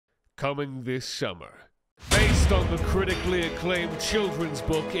coming this summer. Based on the critically acclaimed children's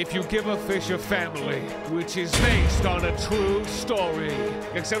book, If You Give a Fish a Family, which is based on a true story.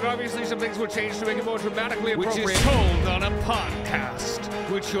 Except obviously some things were changed to make it more dramatically appropriate. Which is told on a podcast,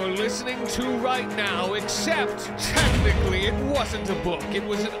 which you're listening to right now, except technically it wasn't a book. It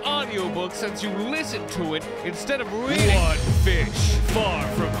was an audiobook since you listened to it instead of reading. One fish far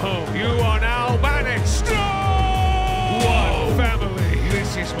from home. You are now banished. No! One family.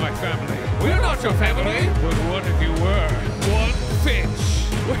 This is my family. We're not your family. But what if you were? One fish.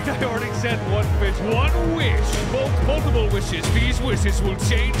 Wait, I already said one fish. One wish. Multiple wishes. These wishes will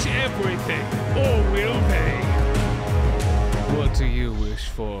change everything. Or will they? What do you wish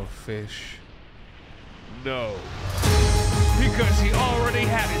for, fish? No. Because he already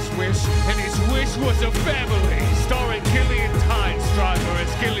had his wish, and his wish was a family. Starring Gillion Tidestrider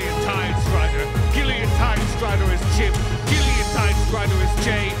as Gillion Tidestrider. Gillion Tidestrider as Chip. Gillion Tidestrider as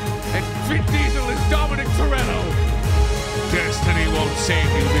Jay. And Vin Diesel as Dominic Toretto. Destiny won't save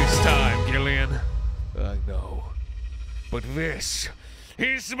you this time, Gillian. I know. But this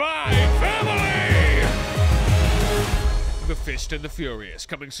is my family! The Fist and the Furious,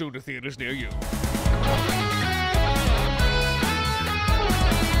 coming soon to theaters near you.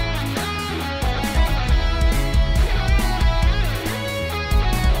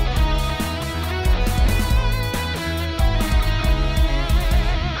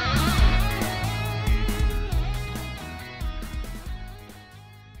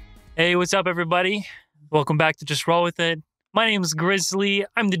 Hey, what's up, everybody? Welcome back to Just Roll With It. My name is Grizzly.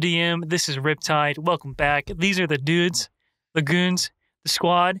 I'm the DM. This is Riptide. Welcome back. These are the dudes, the goons, the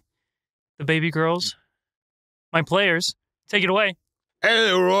squad, the baby girls, my players. Take it away.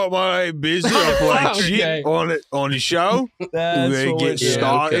 Hey, right, my name busy. I play Chip on the show. We're going to get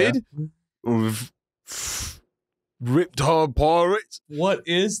started with Riptide Pirates. What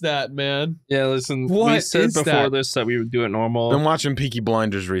is that, man? Yeah, listen, What we said is before that? this that we would do it normal. Been watching Peaky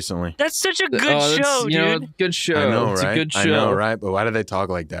Blinders recently. That's such a good that's, show, you know, dude. good show. I know, It's right? a good show. I know, right? But why do they talk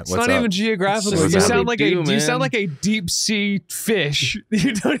like that? It's What's not up? even geographical. It's You just sound how like they a do, you sound man. like a deep sea fish.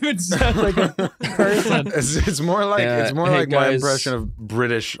 You don't even sound like a person. It's more like Yeah, it's more hey, like my guys. impression of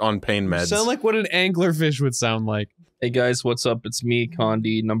British on pain You meds. sound like what an anglerfish would sound like. Hey guys, what's up? It's me,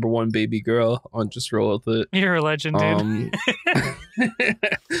 Condi, #1 baby girl on Just Roll With It. You're a legend, dude.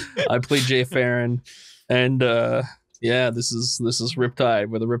 I play Jay Ferin, and yeah, this is Riptide.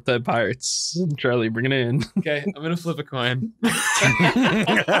 We're the Riptide Pirates. Charlie, bring it in. Okay, I'm gonna flip a coin.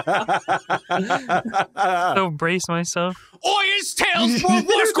 So brace myself. Oi, it's Tails, bro.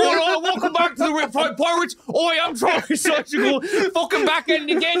 What's going on? Welcome back to the Riptide Pirates. Oi, I'm Charlie Surgical. Fucking back in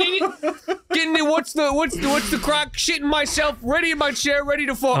again. Getting it. What's the crack? Shitting myself. Ready in my chair. Ready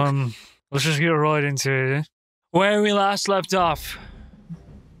to fuck. Let's just get right into it. Where we last left off,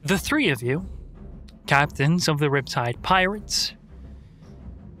 the three of you, captains of the Riptide Pirates,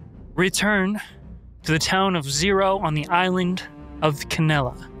 return to the town of Zero on the island of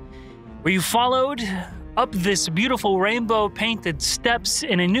Canella, where you followed up this beautiful rainbow-painted steps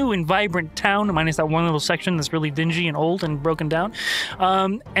in a new and vibrant town, minus that one little section that's really dingy and old and broken down,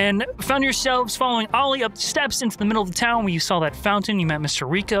 and found yourselves following Ollie up the steps into the middle of the town where you saw that fountain. You met Mr.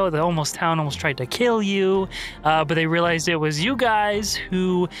 Rico. The town almost tried to kill you, but they realized it was you guys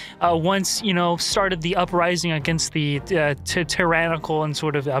who once, started the uprising against the tyrannical and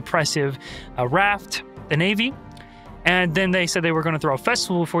sort of oppressive Raft, the Navy, and then they said they were going to throw a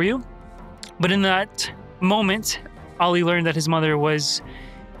festival for you. But in that moment, Ollie learned that his mother was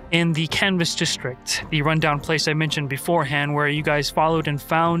in the Canvas District, the rundown place I mentioned beforehand, where you guys followed and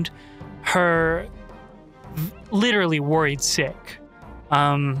found her literally worried sick.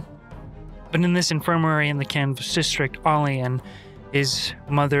 But in this infirmary in the Canvas District, Ollie and his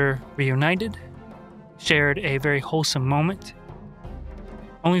mother reunited, shared a very wholesome moment,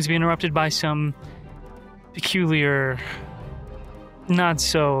 only to be interrupted by some peculiar, not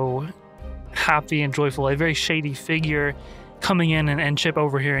so happy and joyful, a very shady figure coming in and Chip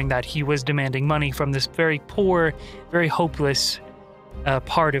overhearing that he was demanding money from this very poor, very hopeless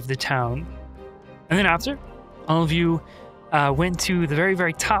part of the town. And then after, all of you went to the very,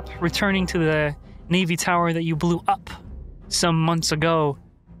 very top, returning to the Navy tower that you blew up some months ago,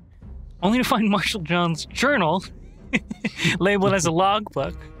 only to find Marshall John's journal labeled as a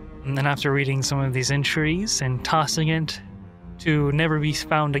logbook. And then after reading some of these entries and tossing it to never be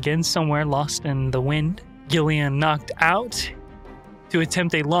found again somewhere lost in the wind, Gillian knocked out to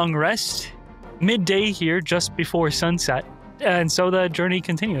attempt a long rest midday here just before sunset. And so the journey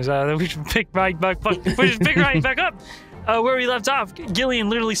continues. We should pick right back up. Where we left off. Gillian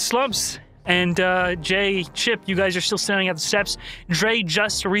literally slumps And Jay, Chip, you guys are still standing at the steps. Dre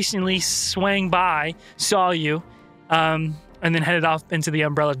just recently swang by, saw you, and then headed off into the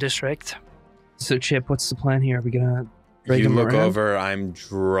Umbrella District. So, Chip, what's the plan here? Are we gonna You look over, I'm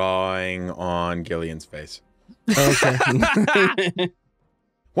drawing on Gillion's face. Okay.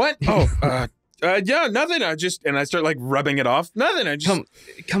 What? Oh, yeah, nothing. I start like rubbing it off. Nothing. I just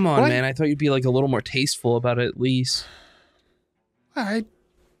Come on, What? man. I thought you'd be like a little more tasteful about it at least. I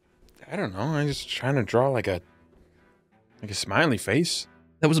don't know. I'm just trying to draw like a smiley face.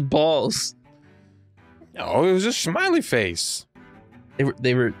 That was balls. No, it was a smiley face.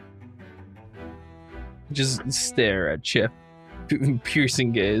 They were just stare at Chip.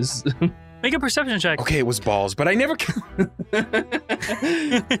 Piercing gaze. Make a perception check. Okay, it was balls, but I never.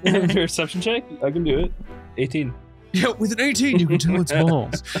 Perception check? I can do it. 18. Yeah, with an 18, you can tell it's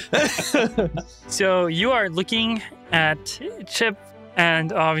balls. So you are looking at Chip,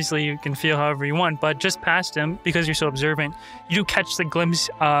 and obviously you can feel however you want, but just past him, because you're so observant, you do catch the glimpse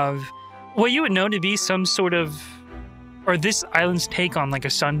of what you would know to be some sort of, or this island's take on like a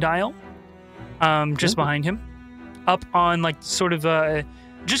sundial, just behind him, up on like sort of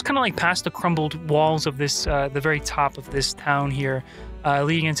just kind of like past the crumbled walls of this, the very top of this town here,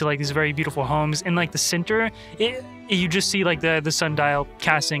 leading into like these very beautiful homes. In like the center, you just see like the sundial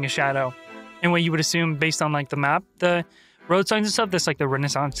casting a shadow. And what you would assume based on like the map, the road signs and stuff, that's like the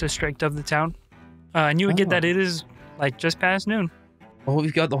Renaissance district of the town. And you would get that it is like just past noon. Well,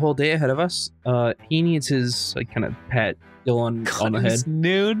 we've got the whole day ahead of us. He needs his like kind of pat on the head. It's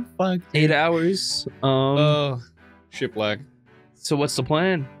noon. Fuck. 8 hours. Ship lag. So what's the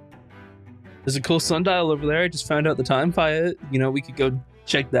plan? There's a cool sundial over there. I just found out the time via it. You know, we could go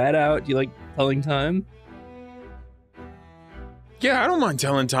check that out. Do you like telling time? Yeah, I don't mind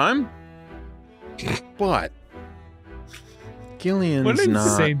telling time. But Gillion's What an not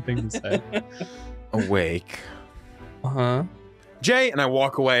insane thing to say. awake. Uh-huh. Jay, and I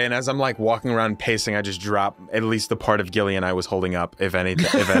walk away, and as I'm like walking around pacing, I just drop at least the part of Gillion I was holding up, if any.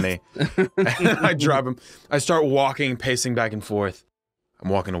 And I drop him. I start walking, pacing back and forth. I'm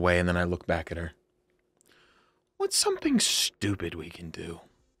walking away, and then I look back at her. What's something stupid we can do?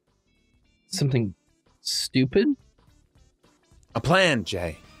 Something stupid? A plan,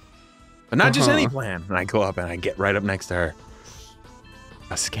 Jay. But not just any plan. And I go up and I get right up next to her.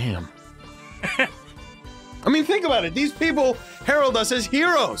 A scam. I mean, think about it. These people herald us as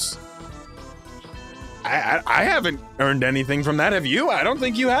heroes. I haven't earned anything from that. Have you? I don't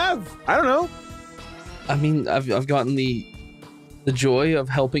think you have. I don't know. I mean, I've gotten the joy of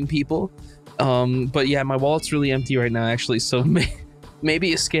helping people. But yeah, my wallet's really empty right now, actually. So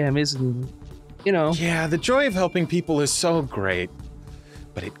maybe a scam isn't, you know. Yeah, the joy of helping people is so great.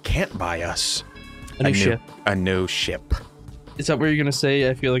 But it can't buy us A new ship. A new ship. Is that what you're going to say?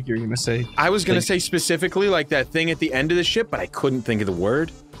 I feel like you're going to say. I was going to say specifically like that thing at the end of the ship, but I couldn't think of the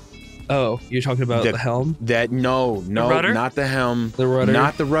word. Oh, you're talking about the helm? No, rudder? not the helm. The rudder?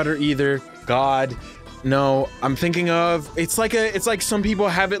 Not the rudder either. God, no. I'm thinking of, it's like some people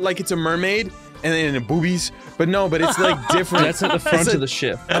have it like it's a mermaid and then in boobies, but no, but it's like different. That's at the front of the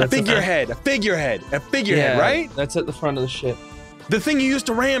ship. A figurehead, right? That's at the front of the ship. The thing you used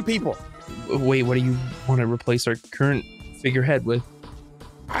to ram people. Wait, what do you want to replace our current figurehead with?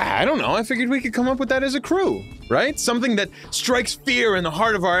 I don't know. I figured we could come up with that as a crew, right? Something that strikes fear in the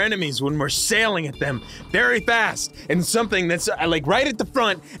heart of our enemies when we're sailing at them very fast, and something that's like right at the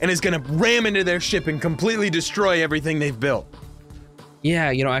front and is gonna ram into their ship and completely destroy everything they've built.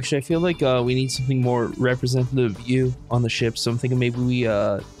 Yeah, you know, actually, I feel like we need something more representative of you on the ship. So I'm thinking maybe we.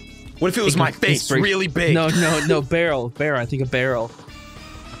 What if it was my face, really big? No, barrel. I think a barrel.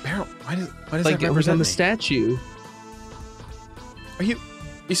 A barrel? Why does Like that it was represent on the me? statue. Are you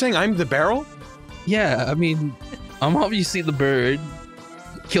saying I'm the barrel? Yeah, I mean, I'm obviously the bird.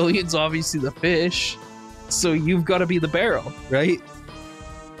 Gillion's obviously the fish. So you've got to be the barrel, right?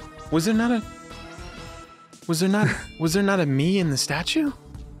 Was there not a me in the statue?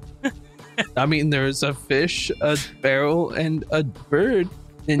 I mean, there's a fish, a barrel, and a bird.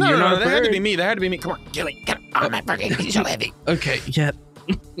 And No, you're not a that bird. had to be me. That had to be me. Come on, Gillion. Get him. Oh my fucking, he's so heavy. Okay, yeah.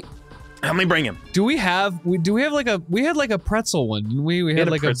 Help me bring him. Do we have like a pretzel one? Didn't we? We We had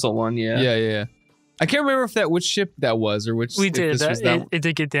a like pretzel one, yeah. Yeah. I can't remember which ship that was or which. We if did. this was that It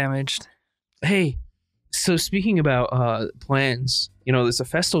did get damaged. Hey, so speaking about plans, you know, there's a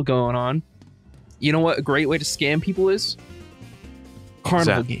festival going on. You know what a great way to scam people is?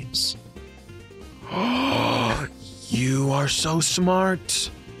 Carnival that? games. You are so smart.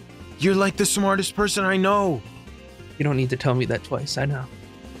 You're like the smartest person I know. You don't need to tell me that twice. I know.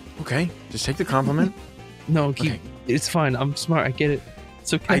 Okay, just take the compliment. No, Okay. It's fine. I'm smart. I get it.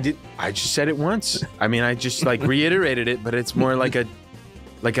 It's okay. I just said it once. I mean, I just like reiterated it, but it's more like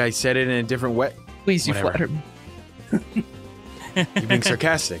I said it in a different way. Please, you Whatever. flatter me. You're being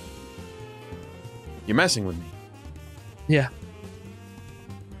sarcastic. You're messing with me. Yeah.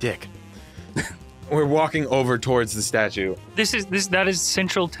 Dick. We're walking over towards the statue. That is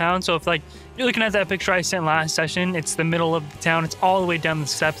central town. So if like you're looking at that picture I sent last session, it's the middle of the town. It's all the way down the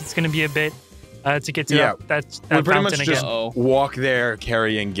steps. It's going to be a bit to get to that We pretty much fountain just again. walk there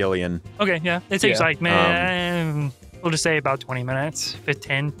carrying Gillion. Okay, yeah. It takes Yeah. like we'll just say about 20 minutes,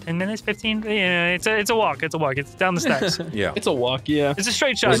 10 minutes, 15. Yeah, it's a walk. It's a walk. It's down the steps. Yeah. It's a walk, yeah. It's a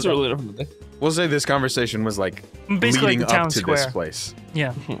straight shot. It's a really different thing. We'll say this conversation was like Basically leading like the town up to square. this place.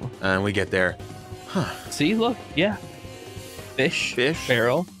 Yeah. And we get there. See, look, yeah. Fish. Fish.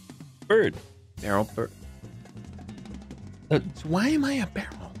 Barrel. Bird. Barrel. Uh, So why am I a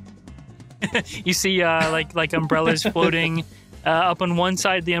barrel? You see like umbrellas floating up on one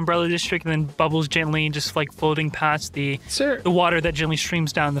side of the umbrella district, and then bubbles gently just like floating past the water that gently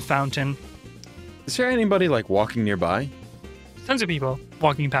streams down the fountain. Is there anybody like walking nearby? Tons of people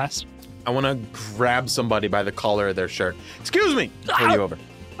walking past. I want to grab somebody by the collar of their shirt. Excuse me. Pull you over.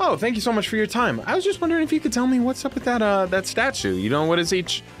 Oh, thank you so much for your time. I was just wondering if you could tell me what's up with that statue. You know, what does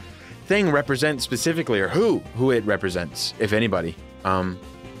each thing represent specifically, or who it represents, if anybody?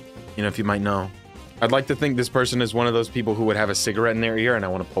 You know, if you might know. I'd like to think this person is one of those people who would have a cigarette in their ear, and I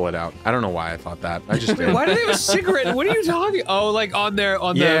want to pull it out. I don't know why I thought that. I just did. Why do they have a cigarette? What are you talking? Oh, like on the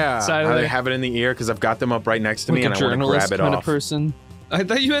side of I their... have it in the ear because I've got them up right next to like me, a and I want to journalist grab it kind off. of person. I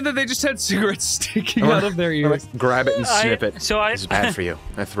thought you meant that they just had cigarettes sticking out of their I ears. like, grab it and snip it. So This is bad for you.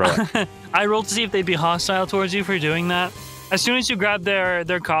 I throw it. I rolled to see if they'd be hostile towards you for doing that. As soon as you grab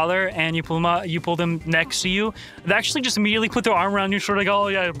their collar and you pull them next to you, they actually just immediately put their arm around your shoulder, like, oh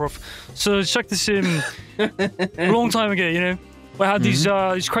yeah, bro. So check this in. A long time ago, you know, we had these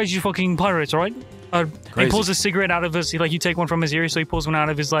crazy fucking pirates, all right? He pulls a cigarette out of his, like, you take one from his ear, so he pulls one out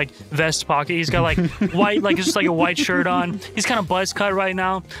of his, like, vest pocket. He's got, like, white, like, just, like, a white shirt on. He's kind of buzz cut right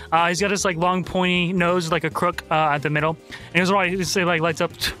now. He's got his, like, long, pointy nose, like a crook at the middle. And he was right, he like, lights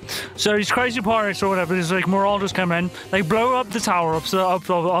up. So these crazy pirates or whatever, there's, like, marauders come in. They blow up the tower up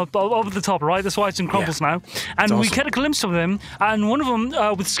the top, right? That's why it's in crumbles now. And we get a glimpse of them, and one of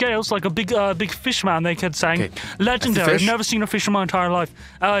them, with scales, like a big fish man, they kept saying. Okay. Legendary. I've never seen a fish in my entire life.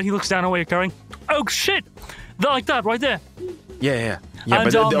 He looks down away, carrying. Oh shit! They're like that right there. Yeah.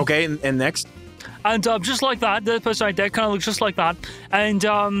 And, But okay, and next? And just like that, the person right there kind of looks just like that. And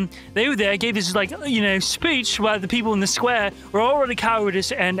they were there, gave this, like, you know, speech where the people in the square were already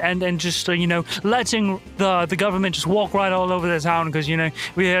cowardice and just, you know, letting the government just walk right all over the town because, you know,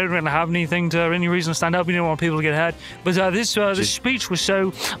 we didn't really have anything any reason to stand up. We didn't want people to get hurt. But this speech was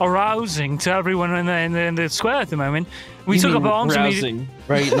so arousing to everyone in the square at the moment. We took up arms rousing,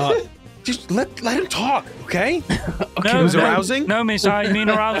 right? Not Just let him talk, okay? No, It was arousing? No, miss, I mean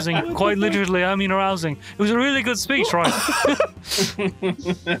arousing. Quite literally, I mean arousing. It was a really good speech, right?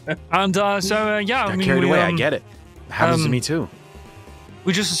 And yeah, I Got mean, carried away, I get it. It happens to me too.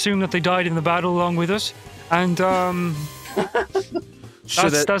 we just assumed that they died in the battle along with us. And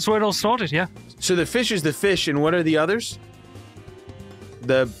that's where it all started, yeah. So the fish is the fish, and what are the others?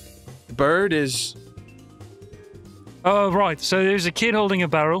 The bird is... Oh, right. So there's a kid holding a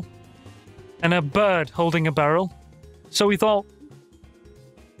barrel and a bird holding a barrel. So we thought,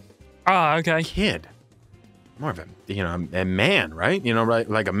 okay. Kid. More of a man, right? You know, right,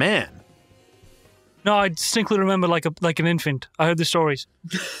 like a man. No, I distinctly remember like an infant. I heard the stories.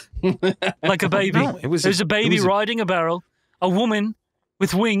 Like a baby. No, There's a baby riding a barrel, a woman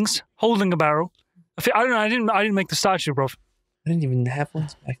with wings holding a barrel. I don't know. I didn't make the statue, bro. I didn't even have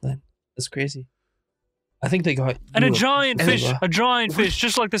ones back then. That's crazy. I think they got And a giant fish,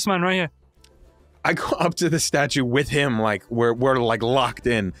 just like this man right here. I go up to the statue with him, like we're like locked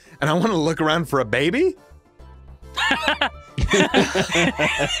in, and I want to look around for a baby.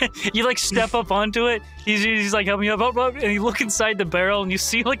 You like step up onto it. He's like helping you up, and you look inside the barrel, and you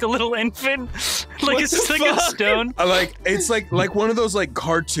see like a little infant, like it's like a stone. It's like one of those like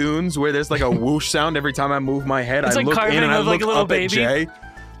cartoons where there's like a whoosh sound every time I move my head. It's I like look carving in and I of, like, look a little up baby. at Jay,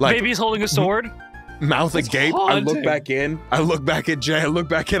 like Baby's holding a sword. mouth agape. I look haunting. back in. I look back at Jay. I look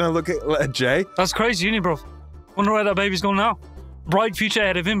back in. I look at Jay. That's crazy, isn't it, bro? Wonder where that baby's going now. Bright future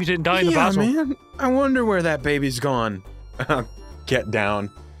ahead of him. He didn't die in the battle. man. I wonder where that baby's gone. Get down.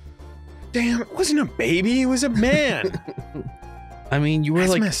 Damn, it wasn't a baby. It was a man. I mean, you were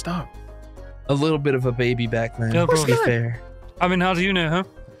That's like messed up. a little bit of a baby back then. Yeah, bro. To be fair. I mean, how do you know, huh?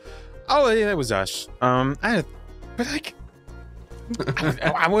 Oh yeah, that was us. I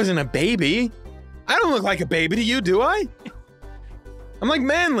wasn't a baby. I don't look like a baby to you, do I? I'm like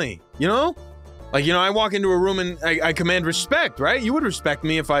manly, you know? Like, you know, I walk into a room and I command respect, right? You would respect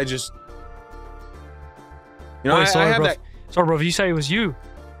me if I just... You know, Boy, I sorry, have bro. that... Sorry, bro. You say it was you.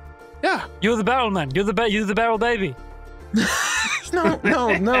 Yeah. You're the barrel man. You're the barrel baby. No,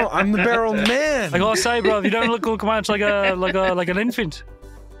 I'm the barrel man. I gotta say, bro, you don't look much like an infant.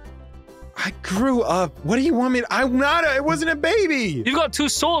 I grew up. What do you want me to... I wasn't a baby. You've got two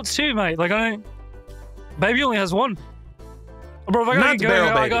swords too, mate. Like, I don't... Baby only has one. Bro, if I Not gotta the barrel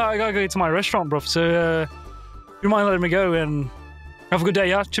go, baby. I gotta go to my restaurant, bro. So, you mind letting me go and have a good day,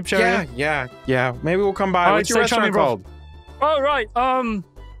 yeah? Chip cherry. Yeah. Maybe we'll come by. All What's right, your stay chummy, restaurant bro. called? Oh, right.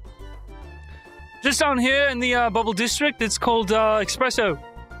 Just down here in the Bubble District, it's called Espresso.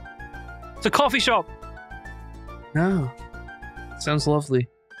 It's a coffee shop. No. Sounds lovely.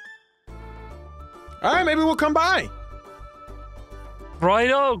 All right, maybe we'll come by.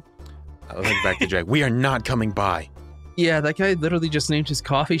 Righto. I look back to Jack. We are not coming by. Yeah, that guy literally just named his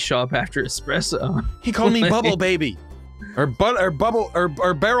coffee shop after espresso. He called me Bubble Baby. Or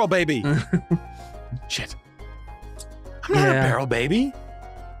Barrel Baby. Shit. I'm not a barrel baby.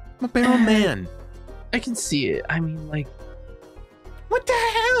 I'm a barrel man. I can see it. I mean, like, What the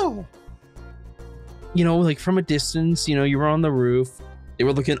hell? you know, like from a distance, you know, you were on the roof, they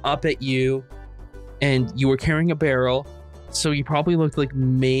were looking up at you, and you were carrying a barrel, so you probably looked like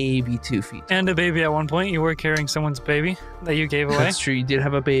maybe 2 feet. And a baby at one point. You were carrying someone's baby that you gave away. That's true. You did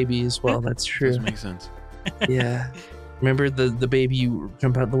have a baby as well. That's true. Doesn't make sense. Yeah. Remember the baby you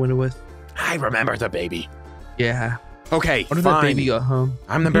jumped out the window with? I remember the baby. Yeah. Okay, What if fine. that baby got home?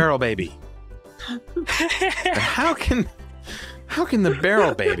 I'm the barrel baby. But how can the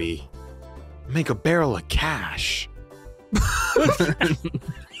barrel baby make a barrel of cash?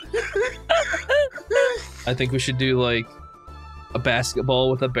 I think we should do like a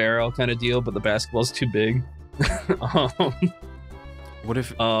basketball with a barrel kind of deal, but the basketball's too big. What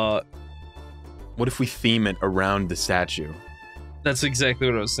if we theme it around the statue? That's exactly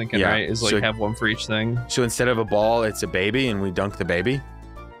what I was thinking, Yeah, right? Is like so- have one for each thing. So instead of a ball, it's a baby, and we dunk the baby.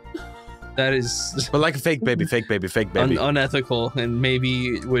 That is But like a fake baby. unethical and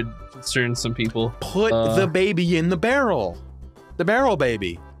maybe would concern some people. Put the baby in the barrel. The barrel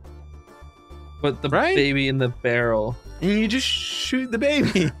baby. But the Right? baby in the barrel. And you just shoot the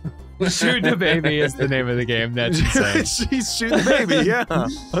baby. Shoot the baby is the name of the game. That's insane. Shoot the baby, yeah. I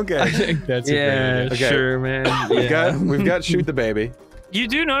Okay. think that's a great Yeah, idea. Okay. sure, man. We've got shoot the baby. You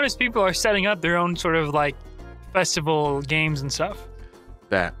do notice people are setting up their own sort of like festival games and stuff.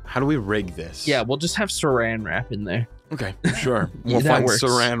 How do we rig this? Yeah, we'll just have saran wrap in there. Okay, sure. We'll That find works.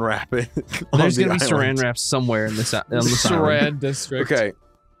 saran wrap it. on There's the gonna be island. saran wrap somewhere in this on this Saran island. district. Okay.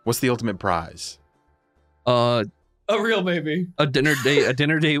 What's the ultimate prize? A real baby. dinner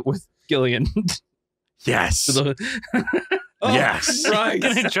date with Gillion. Yes. The- Yes. Right.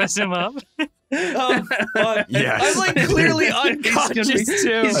 Gonna dress him up. Oh, fuck. Yes. I'm like clearly unconscious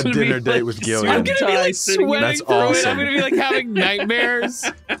too. he's A gonna dinner be, date like, with I'm Gillion. gonna be like sitting- sweating That's through it. awesome. I'm gonna be like having nightmares.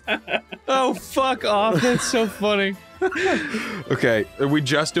 Oh, fuck off. That's so funny. Okay. Are we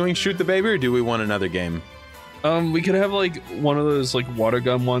just doing shoot the baby, or do we want another game? We could have like one of those like water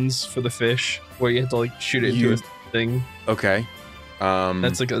gun ones for the fish where you have to like shoot it into a thing. Okay.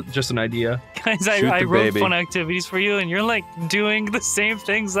 That's like just an idea. Guys, Shoot I the wrote baby. fun activities for you, and you're like doing the same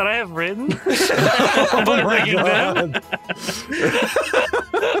things that I have written. Oh But my like in them. God.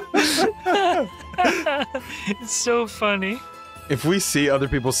 It's so funny. If we see other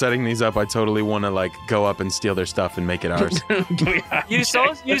people setting these up, I totally want to like go up and steal their stuff and make it ours. You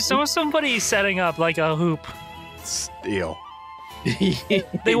saw somebody setting up like a hoop. Steal.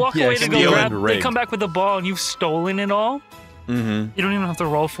 They walk away to steal go and grab. They rig. come back with the ball, and you've stolen it all. Mm-hmm. You don't even have to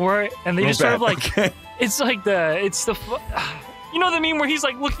roll for it, and they just sort of like Okay. it's like you know the meme where he's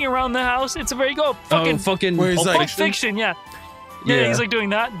like looking around the house. It's a very Fucking Where he's Pulp like- Pulp Fiction? Fiction, yeah. Yeah, he's like doing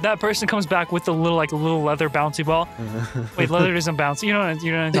that. That person comes back with the little leather bouncy ball. Wait, leather isn't bouncy. You know what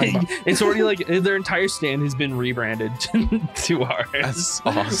I'm talking about. It's already like their entire stand has been rebranded to ours. That's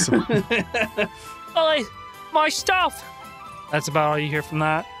awesome. Oh, my stuff. That's about all you hear from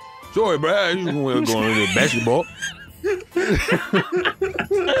that. Sorry, Brad. We're going to basketball.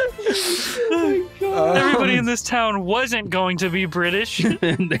 Everybody in this town wasn't going to be British.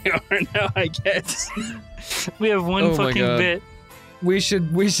 They are now, I guess. We have one Oh my fucking God. bit. We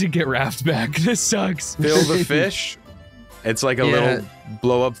should get Raft back. This sucks. Fill the fish. It's like a Yeah. little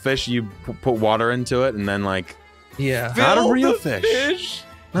blow up fish. You put water into it, and then like Yeah. not a Fill real the fish.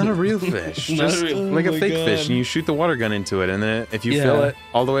 Not a real fish. Not a Just real- like Oh a my fake fish, God. and you shoot the water gun into it, and then if you Yeah. fill it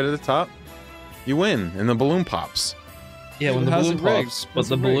all the way to the top, you win, and the balloon pops. Yeah, when It the balloon hasn't rigged. pops. But It's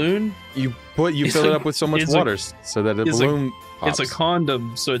the rigged. balloon, You It's fill it a- up with so much it's a- water so that the it's a- balloon pops. it's a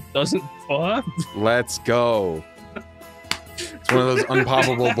condom, so it doesn't pop. Let's go. It's one of those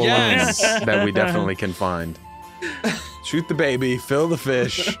unpoppable balloons Yes. that we definitely can find. Shoot the baby, fill the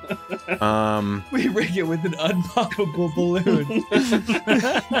fish. We rig it with an unpoppable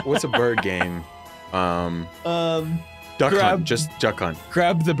balloon. What's a bird game? Duck Grab- hunt, just duck hunt.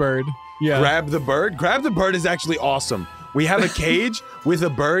 Grab the bird. Yeah. Grab the bird. Grab the bird is actually awesome. We have a cage with a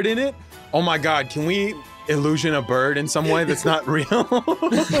bird in it. Oh my god, can we illusion a bird in some way that's not real?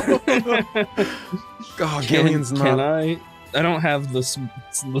 God, Gillion's Can not. I don't have the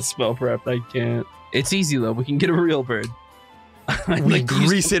spell prep. I can't. It's easy though. We can get a real bird. We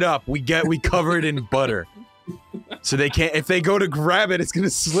grease it up. We cover it in butter. So they can't, if they go to grab it, it's gonna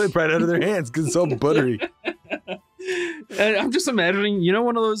slip right out of their hands because it's all buttery. And I'm just imagining, you know,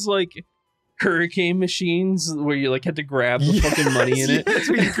 one of those like hurricane machines where you like had to grab the fucking money in it. Yes,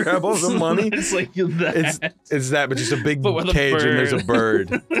 where you grab all the money. It's like that. It's that, but just a big But with a cage and there's a bird.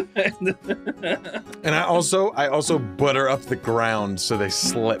 bird. And I also butter up the ground so they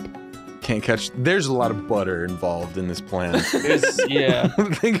slip. Can't catch. There's a lot of butter involved in this plan. Yeah.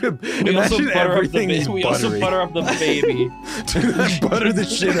 Think of, We also imagine butter up the everything is baby. We also buttery. butter up the baby. Dude, butter the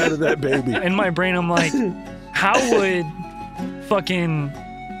shit out of that baby. In my brain, I'm like, how would fucking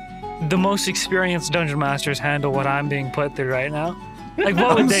the most experienced dungeon masters handle what I'm being put through right now? Like, what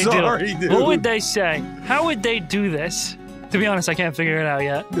would I'm they sorry, do? dude. What would they say? How would they do this? To be honest, I can't figure it out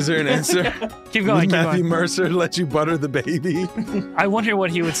yet. Is there an answer? Keep going, Would keep Matthew going. Mercer let you butter the baby? I wonder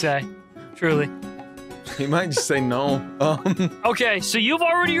what he would say. Truly. He might just say no. Okay, so you've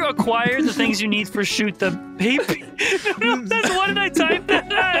already acquired the things you need for shoot the baby. No, that's what did I type that?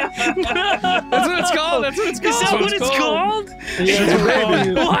 That's what it's called. That's what it's called. Is that what it's called?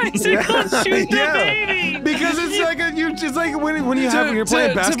 Yeah. Why is it called shoot the Yeah. baby? Because it's like it's like when you have when you're playing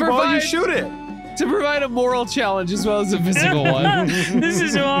to basketball, you provide- shoot it. To provide a moral challenge as well as a physical one. This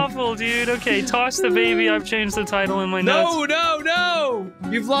is awful, dude. Okay, toss the baby. I've changed the title in my notes. No!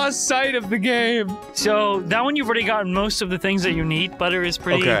 You've lost sight of the game. So that one you've already gotten most of the things that you need. Butter is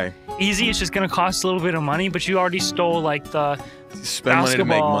pretty Okay. easy. It's just gonna cost a little bit of money, but you already stole like the Spend money to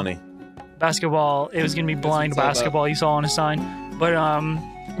make Basketball. money. basketball. It was gonna be blind it's all about. basketball you saw on a sign, but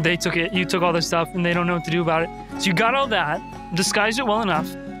they took it. You took all the stuff, and they don't know what to do about it. So you got all that, disguised it well enough,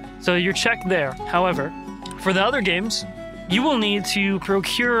 so you're checked there. However, for the other games, you will need to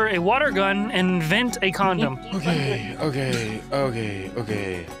procure a water gun and invent a condom. Okay.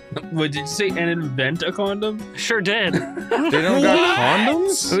 Would you say and invent a condom? Sure did. They don't got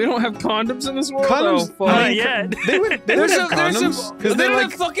condoms? We don't have condoms in this world. Condoms- Oh, fuck. Not yet. They would have condoms because they they don't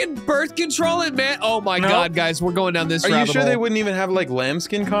like. have fucking birth control in man. Oh my No. god, guys, we're going down this Are you rabbit sure they hole. wouldn't even have like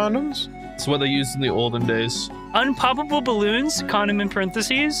lambskin condoms? It's what they used in the olden days. Unpoppable balloons, condom in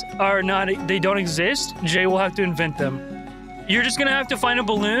parentheses, are not. They don't exist. Jay will have to invent them. You're just gonna have to find a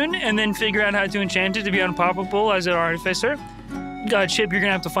balloon and then figure out how to enchant it to be unpoppable as an artificer. Chip, you're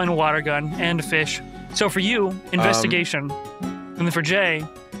gonna have to find a water gun and a fish. So for you, investigation, and then for Jay,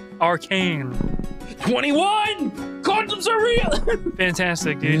 arcane. 21! Condoms are real!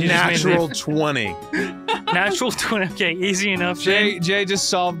 Fantastic, dude. You just made Natural 20. it. Natural 20. Okay, easy enough. Jay just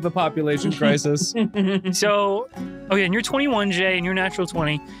solved the population crisis. So, okay, and you're 21, Jay, and you're natural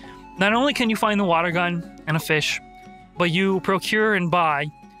 20. Not only can you find the water gun and a fish, but you procure and buy.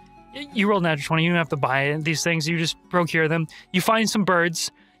 You rolled natural 20. You don't have to buy these things. You just procure them. You find some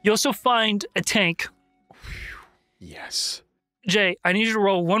birds. You also find a tank. Yes. Jay, I need you to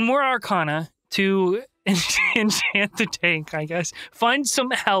roll one more Arcana to enchant the tank, I guess. Find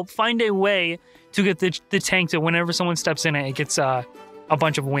some help. Find a way to get the tank to whenever someone steps in it, it gets a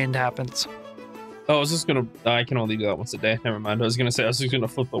bunch of wind happens. Oh, I was just gonna. I can only do that once a day. Never mind. I was gonna say I was just gonna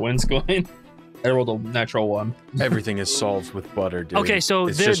flip the winds coin. I rolled a natural one. Everything is solved with butter, dude. Okay, so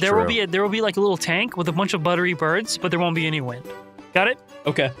It's there just will true. be like a little tank with a bunch of buttery birds, but there won't be any wind. Got it?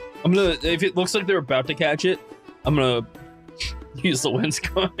 Okay. I'm gonna. If it looks like they're about to catch it, I'm gonna use the winds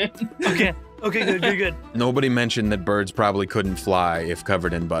coin. Okay. Okay, good. Nobody mentioned that birds probably couldn't fly if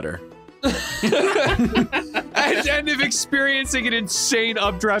covered in butter. and if experiencing an insane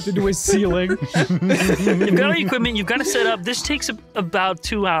updraft into a ceiling. You've got all the equipment. You've got to set up. This takes about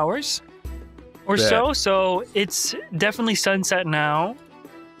 2 hours or so. So it's definitely sunset now.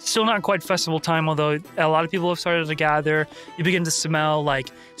 Still not quite festival time, although a lot of people have started to gather. You begin to smell like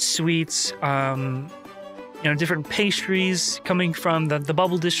sweets, different pastries coming from the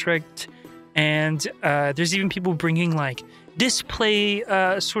Bubble District. And there's even people bringing like display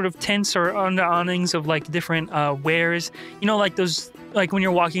sort of tents or awnings of like different wares. You know, like those, like when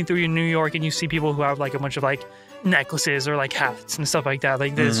you're walking through New York and you see people who have like a bunch of like necklaces or like hats and stuff like that.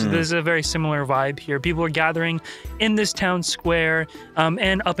 Like there's a very similar vibe here. People are gathering in this town square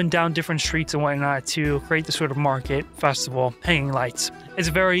and up and down different streets and whatnot to create this sort of market, festival, hanging lights. It's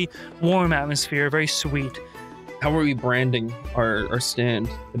a very warm atmosphere, very sweet. How are we branding our stand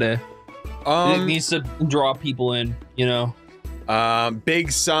today? It needs to draw people in, you know.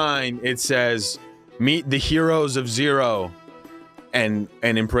 Big sign. It says, "Meet the heroes of Zero," and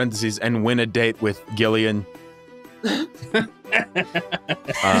in parentheses, "and win a date with Gillion."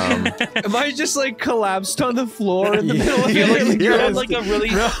 Am I just like collapsed on the floor in the middle of it? You're like a really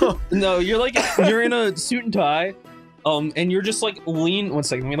you're in a suit and tie, and you're just like lean. One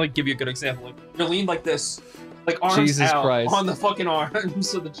second, let me like give you a good example. Like you're leaned like this, like arms Jesus out Christ. on the fucking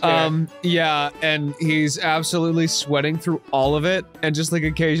arms of the chair. Yeah, and he's absolutely sweating through all of it, and just like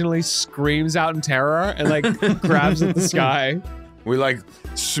occasionally screams out in terror and like grabs at the sky. We like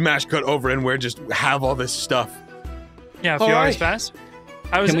smash cut over and we just have all this stuff. Yeah, a few hours pass.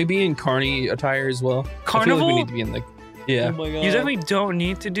 Can we be in carny attire as well? Carnival? I feel like we need to be in like, yeah. Oh my God. You definitely don't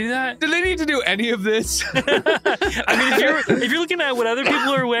need to do that. Do they need to do any of this? I mean, if you're looking at what other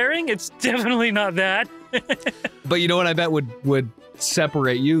people are wearing, it's definitely not that. But you know what I bet would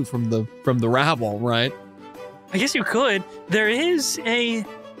separate you from the rabble, right? I guess you could. There is a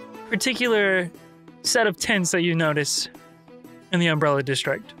particular set of tents that you notice in the Umbrella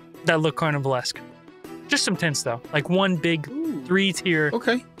District that look carnivalesque. Just some tents though, like one big 3-tier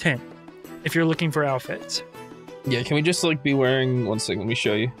tent. If you're looking for outfits. Yeah, can we just like be wearing? One second, let me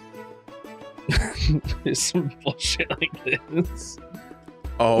show you. There's some bullshit like this.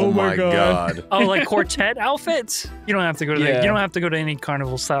 Oh my god. Oh, like quartet outfits? You don't have to go to you don't have to go to any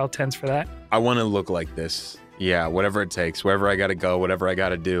carnival style tents for that. I want to look like this. Yeah, whatever it takes, wherever I gotta go, whatever I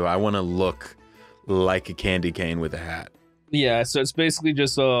gotta do. I want to look like a candy cane with a hat. Yeah, so it's basically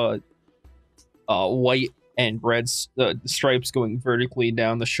just white and red stripes going vertically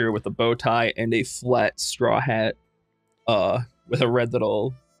down the shirt with a bow tie and a flat straw hat with a red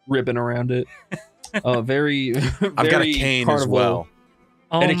little ribbon around it. Very, I've got a cane carnival. as well.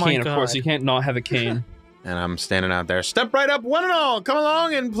 Oh And a my cane, God. of course. You can't not have a cane. And I'm standing out there. Step right up, one and all. Come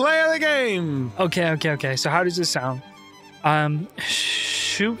along and play the game. Okay. So how does this sound?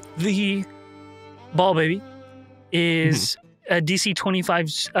 Shoot the ball, baby. Is a DC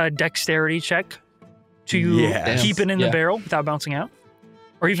 25 dexterity check to Yes. keep it in the Yeah. barrel without bouncing out,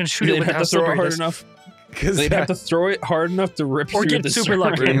 or even shoot They it with have how to throw slippery it it hard is. enough. Because They'd have to throw it hard enough to rip Or through get the super surface.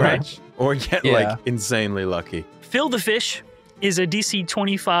 lucky, pretty right? much. Or get Yeah. like insanely lucky. Phil the Fish is a DC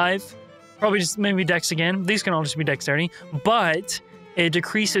 25, probably just maybe dex again. These can all just be dexterity, but it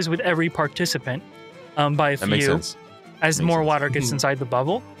decreases with every participant by a That makes few sense. as Makes more sense. water gets inside the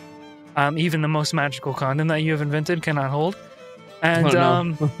bubble. Even the most magical condom that you have invented cannot hold. And Oh,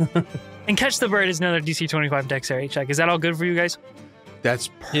 no. and Catch the Bird is another DC 25 dexterity check. Is that all good for you guys? That's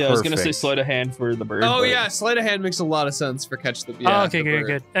perfect. Yeah, I was gonna say sleight of hand for the bird. Oh but- yeah, sleight of hand makes a lot of sense for catch the. Oh, Yeah, okay, the bird.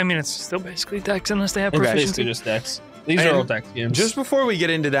 good. I mean, it's still basically dex unless they have It's proficiency. basically just dex. These And are all dex games. Just before we get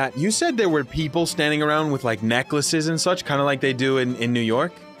into that, you said there were people standing around with like necklaces and such, kind of like they do in New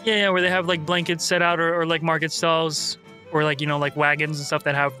York. Yeah, where they have like blankets set out or like market stalls or like, like wagons and stuff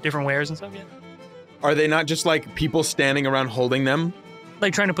that have different wares and stuff, yeah. Are they not just like people standing around holding them?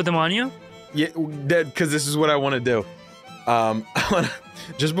 Like trying to put them on you? Yeah, because this is what I want to do.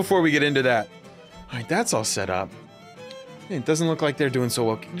 Just before we get into that, all right, that's all set up. It doesn't look like they're doing so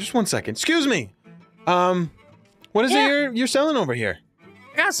well. Just one second. Excuse me. What is it you're selling over here?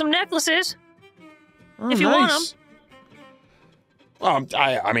 I got some necklaces. Oh, If you want nice.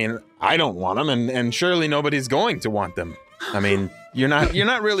 I mean, I don't want them, and surely nobody's going to want them. I mean, you're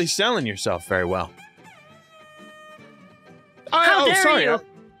not really selling yourself very well. How dare sorry. you?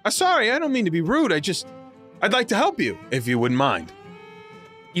 Sorry, I don't mean to be rude. I'd like to help you, if you wouldn't mind.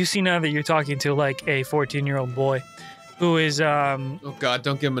 You see now that you're talking to like a 14-year-old boy who is Oh God,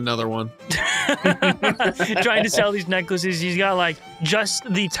 don't give him another one. trying to sell these necklaces. He's got like just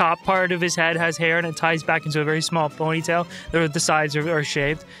the top part of his head has hair and it ties back into a very small ponytail. The sides are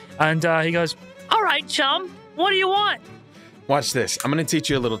shaved. And he goes, "All right, chum, what do you want?" Watch this. I'm gonna teach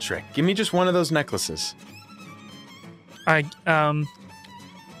you a little trick. Give me just one of those necklaces. All right,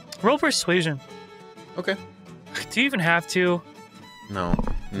 roll persuasion. Okay. Do you even have to? No,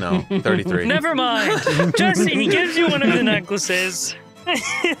 33. Never mind. Jesse, he gives you one of the necklaces.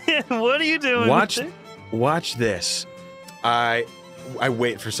 What are you doing? Watch, with it? watch this. I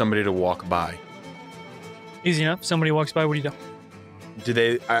wait for somebody to walk by. Easy enough. Somebody walks by. What do you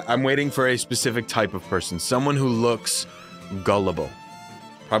do? I'm waiting for a specific type of person. Someone who looks gullible.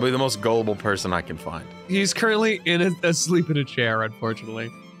 Probably the most gullible person I can find. He's currently asleep in a chair, unfortunately.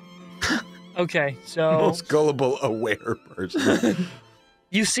 Okay, so Most gullible, aware person.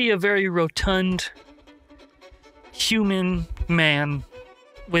 you see a very rotund human man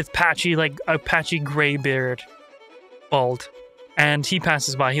with a patchy gray beard, bald, and he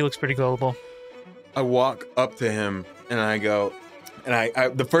passes by. He looks pretty gullible. I walk up to him and I go, and I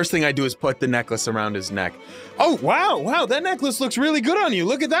the first thing I do is put the necklace around his neck. Oh wow, that necklace looks really good on you.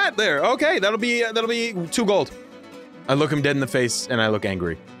 Look at that there. Okay, that'll be 2 gold. I look him dead in the face and I look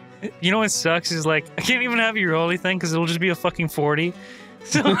angry. You know what sucks is like I can't even have you roll anything because it'll just be a fucking 40.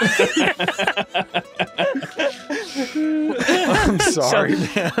 So I'm sorry,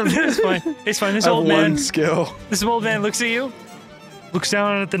 man. it's fine. It's fine. This I have old one man. skill. This old man looks at you, looks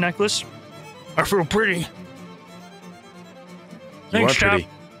down at the necklace. I feel pretty. You Thanks, are chap. pretty.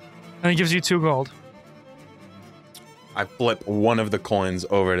 And he gives you 2 gold. I flip one of the coins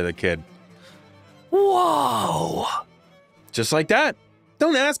over to the kid. Whoa! Just like that.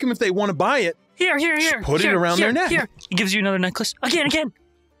 Don't ask them if they want to buy it. Here. put it around their neck. Here. He gives you another necklace. Again.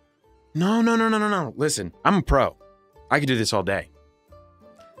 No. Listen, I'm a pro. I could do this all day.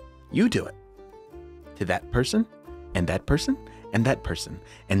 You do it. To that person, and that person, and that person,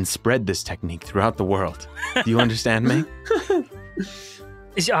 and spread this technique throughout the world. Do you understand me?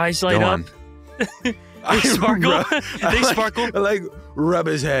 His eyes light Go up. on. They sparkle. They sparkle. I like rub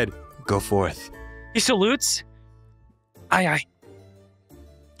his head. Go forth. He salutes. Aye.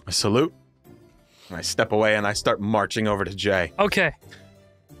 I salute. I step away and I start marching over to Jay. Okay.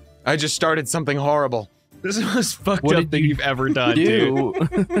 I just started something horrible. This is the most fucked What up did thing you you've ever done,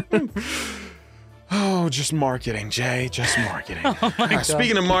 dude. Oh, just marketing, Jay. Just marketing. Oh my God.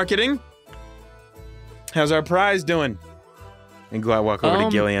 Speaking of marketing, how's our prize doing? And I walk over to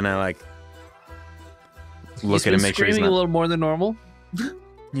Gillion and I like look at him, make sure he's screaming a not. little more than normal.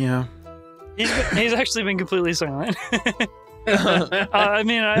 Yeah. He's actually been completely silent. I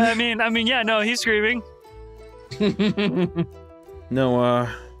mean, yeah, no, he's screaming.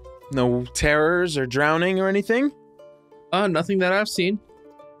 No terrors or drowning or anything? Nothing that I've seen.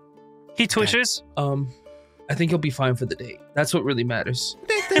 He twitches. I think he'll be fine for the date. That's what really matters.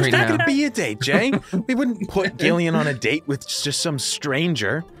 There's Right not now. gonna be a date, Jay. We wouldn't put Gillion on a date with just some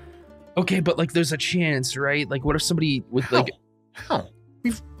stranger. Okay, but like, there's a chance, right? Like, what if somebody with How? like? How?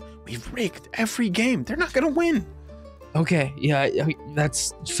 We've raked every game. They're not gonna win. Okay, yeah,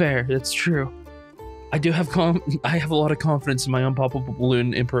 that's fair. That's true. I do have I have a lot of confidence in my unpoppable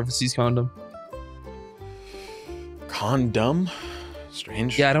balloon improvises condom. Condom?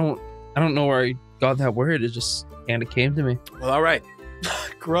 Strange. Yeah, I don't know where I got that word. It just kind of came to me. Well, all right.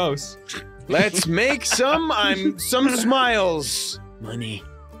 Gross. Let's make some smiles. Money.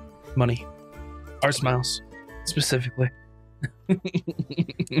 Our smiles, specifically.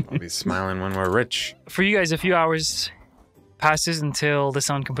 I'll be smiling when we're rich. For you guys, a few hours passes until the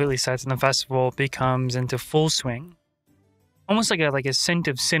sun completely sets and the festival becomes into full swing. Almost like a scent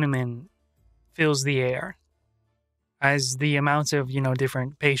of cinnamon fills the air as the amount of,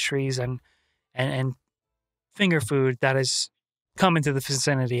 different pastries and finger food that has come into the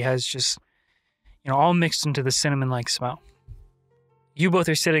vicinity has just, all mixed into the cinnamon-like smell. You both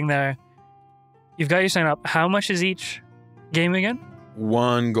are sitting there. You've got your sign up. How much is each game again?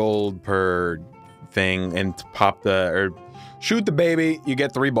 1 gold per thing, and to pop or shoot the baby, you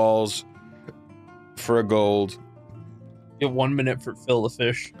get 3 balls for a gold. You have 1 minute for fill the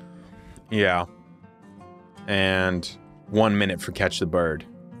fish. Yeah. And 1 minute for catch the bird.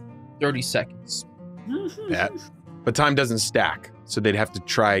 30 seconds. That. But time doesn't stack, so they'd have to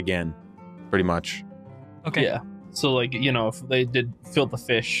try again, pretty much. Okay. Yeah. So like, if they did fill the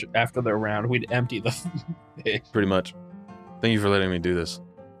fish after their round, we'd empty the fish. Pretty much. Thank you for letting me do this.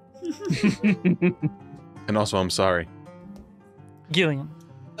 And also, I'm sorry. Gillion.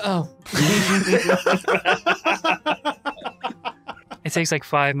 Oh. It takes like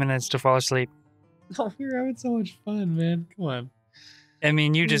 5 minutes to fall asleep. Oh, you're having so much fun, man. Come on. I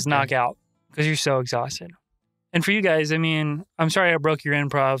mean, you just knock out because you're so exhausted. And for you guys, I mean, I'm sorry I broke your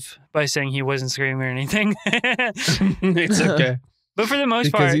improv by saying he wasn't screaming or anything. It's okay. But for the most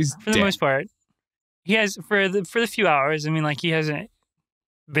Because part, he's dead. he has for the few hours. I mean, like he hasn't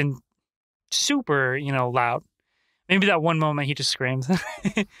been super, loud. Maybe that one moment he just screamed,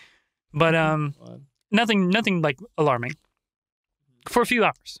 but nothing like alarming for a few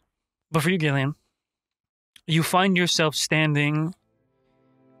hours. But for you, Gillion, you find yourself standing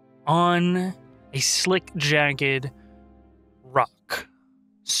on a slick, jagged rock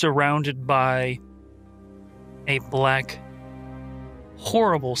surrounded by a black,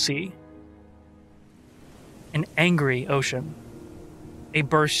 horrible sea, an angry ocean, a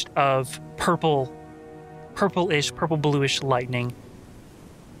burst of purple-bluish lightning,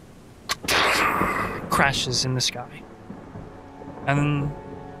 crashes in the sky. And then,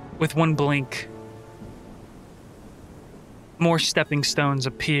 with one blink, more stepping stones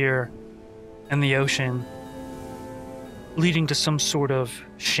appear in the ocean, leading to some sort of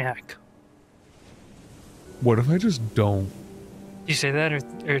shack. What if I just don't? Do you say that or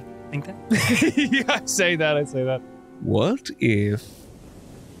think that? Yeah, I say that. What if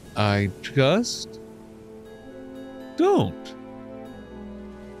I just don't?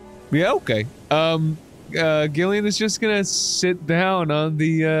 Yeah, okay. Gillion is just gonna sit down on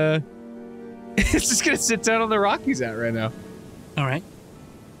the it's just gonna sit down on the rock he's at right now. All right.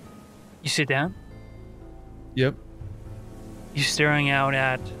 You sit down. Yep. You're staring out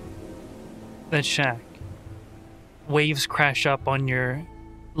at that shack. Waves crash up on your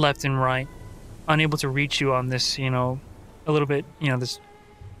left and right, unable to reach you on this, a little bit, this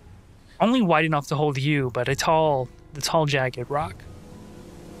only wide enough to hold you, but the tall, jagged rock.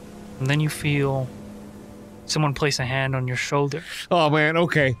 And then you feel someone place a hand on your shoulder. Oh man,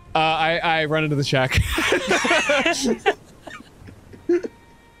 okay. I run into the shack.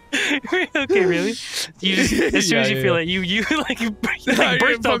 Okay, really? You just, as soon as you feel it, you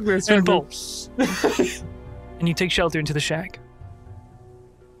burst up and bolt. And you take shelter into the shack.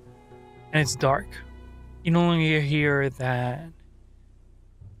 And it's dark. You no longer hear that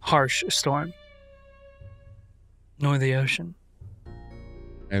harsh storm, nor the ocean.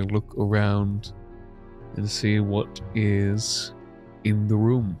 I look around and see what is in the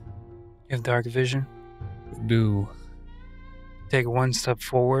room. You have dark vision. I do. Take one step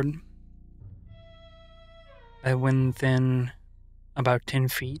forward. And within about 10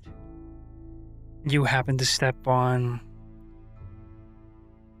 feet, you happen to step on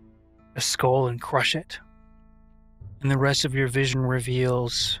a skull and crush it. And the rest of your vision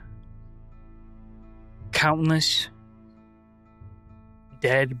reveals countless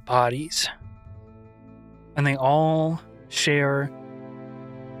dead bodies. And they all share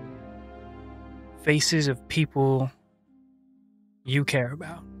faces of people you care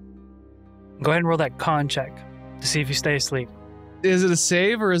about. Go ahead and roll that con check to see if you stay asleep. Is it a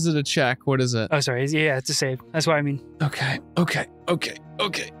save or is it a check? What is it? Oh, sorry. Yeah, it's a save. That's what I mean. Okay.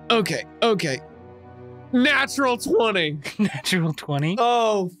 Natural 20. Natural 20.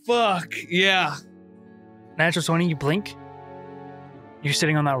 Oh, fuck. Yeah. Natural 20, you blink. You're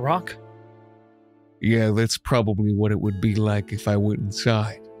sitting on that rock. Yeah, that's probably what it would be like if I went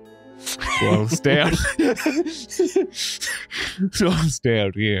inside. So I'll stay out. So I'll stay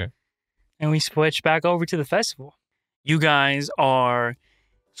out here. And we switch back over to the festival. You guys are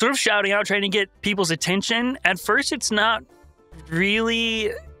sort of shouting out, trying to get people's attention. At first, it's not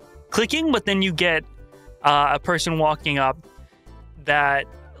really clicking, but then you get a person walking up that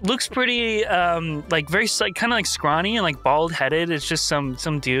looks pretty, kind of like scrawny and like bald-headed. It's just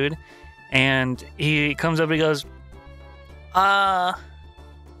some dude. And he comes up and he goes,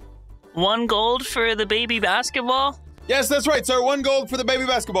 1 gold for the baby basketball? Yes, that's right, sir. 1 gold for the baby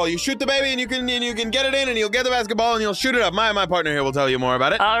basketball. You shoot the baby and you can get it in and you'll get the basketball and you'll shoot it up. My partner here will tell you more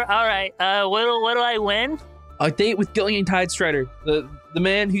about it. All right. What do I win? A date with Gillion Tidestrider, the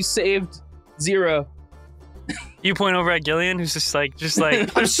man who saved Zero. You point over at Gillion, who's just like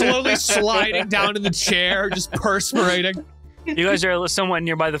I'm slowly sliding down in the chair, just perspirating. You guys are somewhat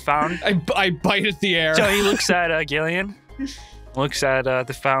nearby the fountain. I bite at the air. So he looks at Gillion, looks at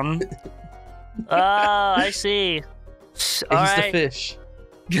the fountain. Oh, I see. All He's right. the fish.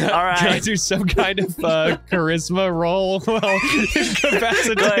 All right. Can I do some kind of charisma roll? Well,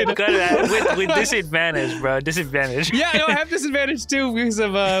 incapacitated. Go ahead. With disadvantage, bro. Disadvantage. Yeah, no, I have disadvantage too because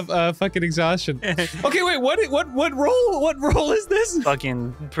of fucking exhaustion. Okay, wait. What roll? What roll is this?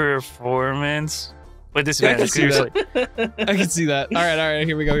 Fucking performance. With disadvantage. I can see Seriously. I can see that. All right.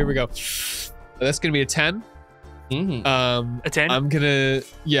 Here we go. That's gonna be a 10. Mm-hmm. A 10? I'm gonna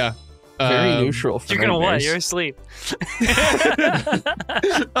Very neutral for You're gonna what? nightmares. You're asleep.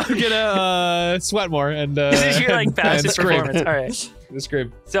 I'm gonna sweat more and This is your like passive and scream. performance. All right.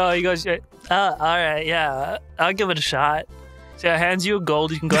 Scream. So he goes, all right, yeah, I'll give it a shot. So he hands you a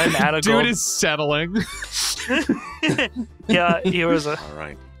gold. You can go ahead and add a gold. Dude is settling. Yeah, he was a All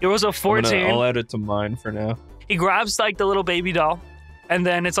right. 14. I'll add it to mine for now. He grabs like the little baby doll, and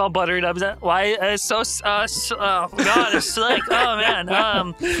then it's all buttered up. Why it's so oh god, it's like oh man.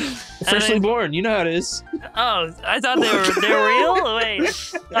 Freshly born, you know how it is. Oh, I thought they're real.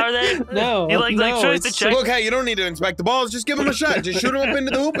 Wait, are they? No, He like tries to it's- check. Look, hey, you don't need to inspect the balls. Just give them a shot. Just shoot them up into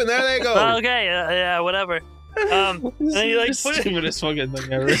the hoop, and there they go. Oh, okay, yeah, whatever. And then he like put it. Stupidest fucking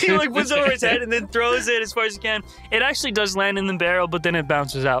thing ever. He like puts it over his head and then throws it as far as he can. It actually does land in the barrel, but then it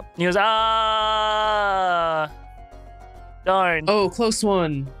bounces out. He goes, darn. Oh, close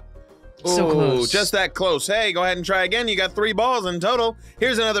one. So Ooh, close. just that close. Hey, go ahead and try again. You got 3 balls in total.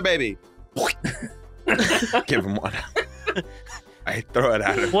 Here's another baby. Give him one. I throw it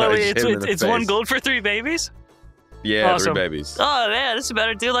at him. Well, I hit him in the it's 1 face. gold for 3 babies? Yeah, Awesome. 3 babies. Oh, man, this is a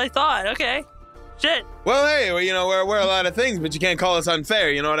better deal than I thought. Okay. Shit. Well, hey, well, you know, we're a lot of things, but you can't call us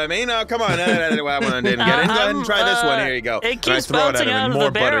unfair. You know what I mean? Oh, come on. I didn't get in. Go ahead and try this one. Here you go. It And I keeps throw it at bouncing him, out and of more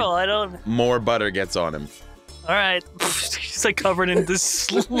the barrel. butter. I don't... More butter gets on him. All right. He's like covered in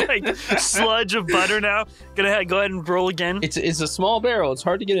this like sludge of butter now. Go ahead and roll again. It's a small barrel. It's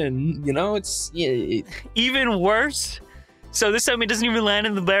hard to get in. You know, Even worse. So this time it doesn't even land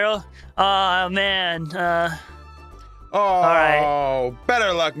in the barrel. Oh, man. Oh, right.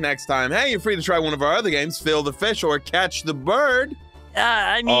 Better luck next time. Hey, you're free to try one of our other games, Fill the Fish or Catch the Bird.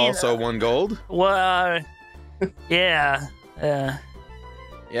 I mean... Also 1 gold. Well, yeah. Yeah.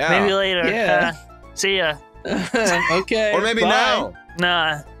 Maybe later. Yeah. See ya. Okay. Or maybe bye. now.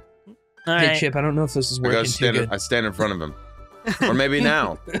 Nah. All Hey, right. Chip, I don't know if this is I working too good. I stand in front of him. Or maybe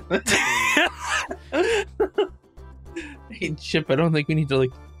now. Hey, Chip, I don't think we need to,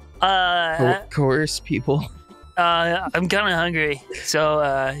 like, coerce people. I'm kind of hungry, so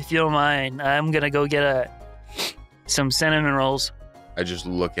if you don't mind, I'm gonna go get some cinnamon rolls. I just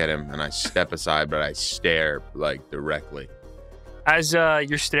look at him and I step aside, but I stare like directly. As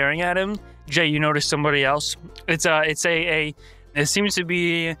you're staring at him, Jay, you notice somebody else. It seems to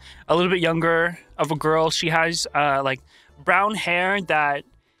be a little bit younger of a girl. She has like brown hair that,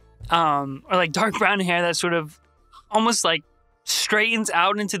 or like dark brown hair that sort of almost like straightens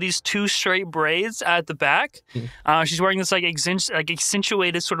out into these 2 straight braids at the back. She's wearing this like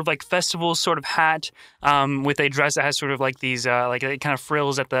accentuated sort of like festival sort of hat with a dress that has sort of like these like kind of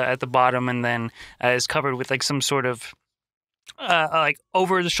frills at the bottom, and then is covered with like some sort of like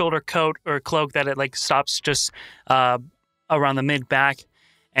over the shoulder coat or cloak that it like stops just around the mid back.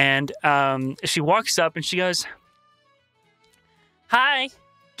 And she walks up and she goes, "Hi,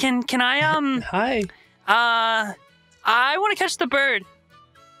 can I Hi. I want to catch the bird,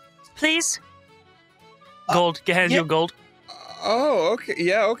 please." Gold. Hands you a gold. Oh, okay.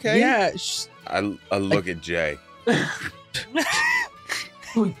 Yeah, okay. Yeah. I look at Jay.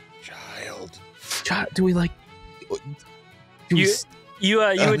 Child. Do we like? She's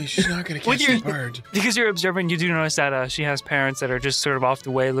not gonna with catch your- the bird. Because you're observant, you do notice that she has parents that are just sort of off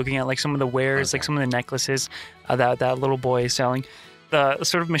the way, looking at like some of the wares, like some of the necklaces that little boy is selling. The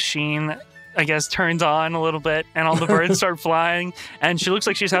sort of machine, I guess, turns on a little bit, and all the birds start flying. And she looks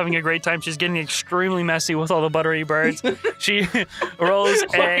like she's having a great time. She's getting extremely messy with all the buttery birds. She rolls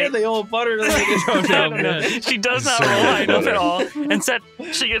Why are they all buttered? I don't know. She does not roll high enough at all. Instead,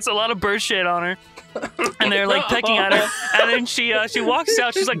 she gets a lot of bird shit on her. And they're like pecking at her, and then she walks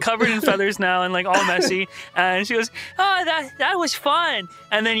out. She's like covered in feathers now and like all messy. And she goes, "Oh, that was fun."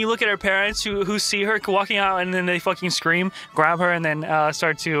 And then you look at her parents who see her walking out, and then they fucking scream, grab her, and then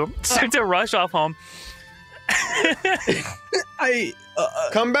start to rush off home.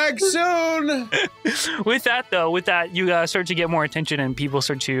 Come back soon. With that, you start to get more attention, and people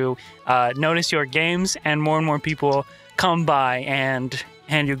start to notice your games, and more people come by and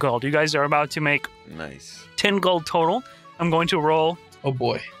hand you gold. You guys are about to make Nice. 10 gold total. I'm going to roll Oh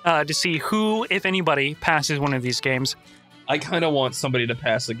boy. to see who, if anybody, passes one of these games. I kind of want somebody to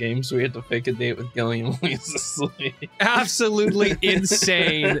pass the game, so we have to fake a date with Gillion when he's asleep. Absolutely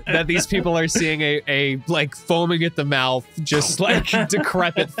insane that these people are seeing a like foaming at the mouth, just like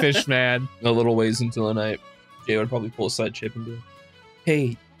decrepit fish man. A little ways until the night, Jay would probably pull aside Chip and be,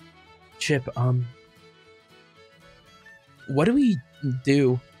 "Hey, Chip, what do we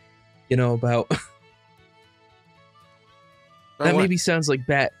do, about..." That maybe sounds like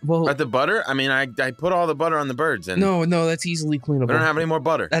bad. Well, But the butter? I mean, I put all the butter on the birds, and no, that's easily cleanable. we don't have any more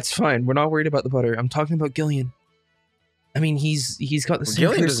butter. That's fine. We're not worried about the butter. I'm talking about Gillion. I mean, he's got the same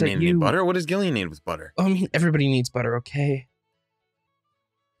Gillion curse doesn't that need any you. butter. What does Gillion need with butter? I mean, everybody needs butter, okay?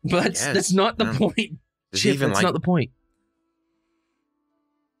 But Yes. that's not the I don't- point. Does he Chip, even that's like? not the point.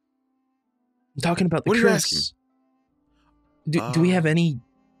 I'm talking about the What are you curse. Do we have any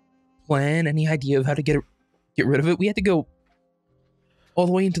plan, any idea of how to get rid of it? We had to go all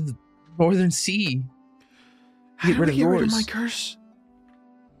the way into the northern sea. How Get do rid we of get rid of yours. my curse?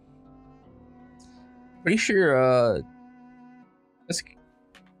 Pretty sure.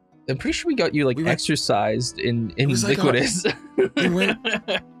 I'm pretty sure we got you like We went- exercised in was like Liquidus. We went.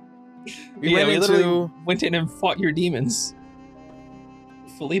 We Yeah, went we literally into. went in and fought your demons.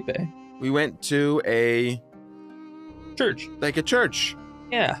 Felipe. We went to a Church. church.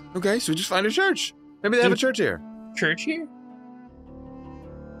 Yeah. Okay, so we just find a church. Maybe they have a church here. Church here?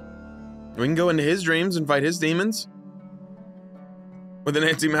 We can go into his dreams and fight his demons. With an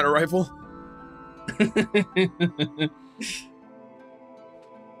antimatter rifle?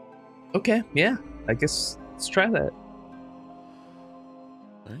 Okay, yeah. I guess let's try that.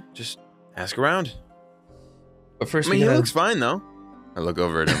 All right, just ask around. But first, I mean, he looks fine, though. I look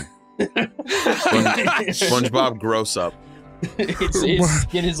over at him. SpongeBob gross up. his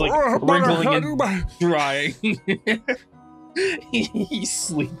skin is like wrinkling and drying. He's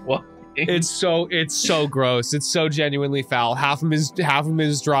sleepwalking. It's so gross. It's so genuinely foul. Half of him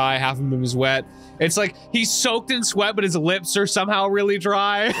is dry, half of him is wet. It's like he's soaked in sweat, but his lips are somehow really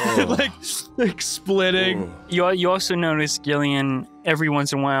dry, like splitting. You also notice Gillion every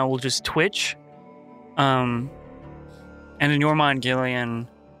once in a while will just twitch, and in your mind, Gillion,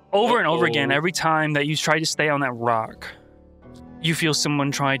 over and over again, every time that you try to stay on that rock, you feel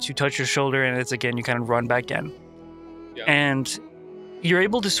someone try to touch your shoulder, and it's again you kind of run back in, and you're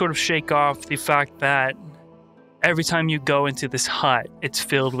able to sort of shake off the fact that every time you go into this hut, it's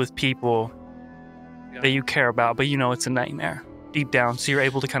filled with people that you care about, but you know it's a nightmare deep down, so you're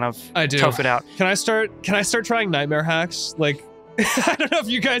able to kind of tough it out. Can I start trying nightmare hacks? Like, I don't know if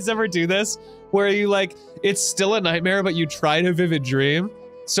you guys ever do this, where you like, it's still a nightmare, but you try to vivid dream.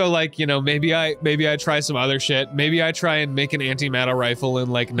 So like, you know, maybe I try some other shit. Maybe I try and make an antimatter rifle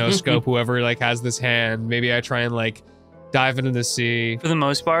and like no scope whoever like has this hand. Maybe I try and like dive into the sea. For the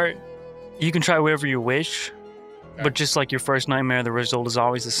most part, you can try whatever you wish, but just like your first nightmare, the result is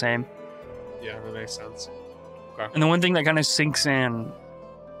always the same. Yeah, that makes sense. Okay. And the one thing that kind of sinks in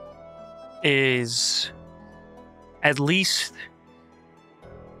is at least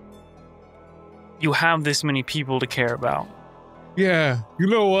you have this many people to care about. Yeah, you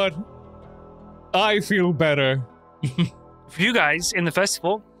know what? I feel better. For you guys in the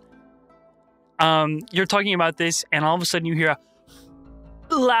festival, you're talking about this, and all of a sudden you hear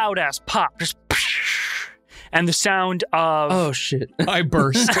a loud ass pop, just and the sound of oh shit! I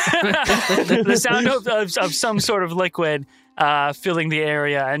burst. the sound of some sort of liquid filling the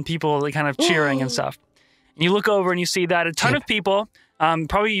area, and people like, kind of cheering and stuff. And you look over and you see that a ton of people.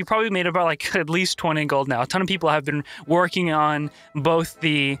 You probably made about like at least 20 gold now. A ton of people have been working on both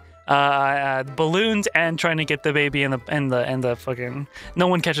the balloons and trying to get the baby in the fucking. No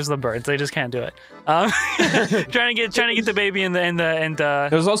one catches the birds. They just can't do it. Trying to get the baby in the.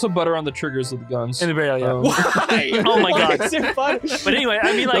 There's also butter on the triggers of the guns. In the barrel, yeah. Oh my god. But anyway,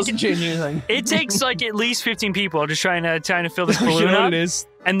 I mean, like, doesn't change anything. It takes like at least 15 people just trying to fill this balloon You know up. what it is?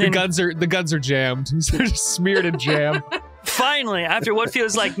 And then the guns are jammed. They're just smeared in jam. Finally, after what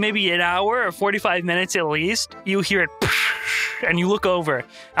feels like maybe an hour or 45 minutes at least, you hear it, and you look over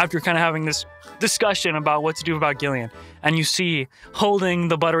after kind of having this discussion about what to do about Gillion, and you see holding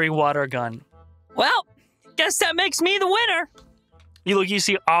the buttery water gun. Well, guess that makes me the winner. You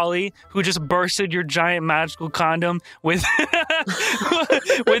see Ollie, who just bursted your giant magical condom with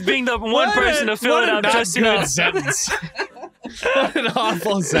with being the one person to fill it up just enough. Sentence. What an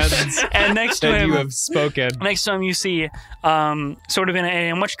awful sentence. And next to him, you have spoken. Next to him, you see, sort of in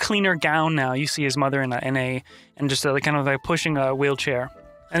a much cleaner gown now. You see his mother and just kind of like pushing a wheelchair.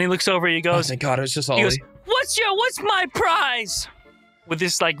 And he looks over. He goes, "Oh, thank God, it's just Ollie." He goes, "What's my prize?" With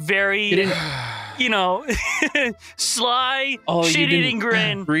this like very, sly, shit-eating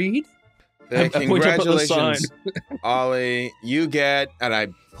grin. Read? Congratulations, Ollie. You get, and I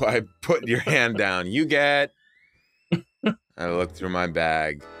put your hand down. You get. I look through my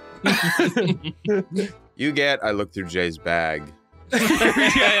bag. You get. I look through Jay's bag. Yeah,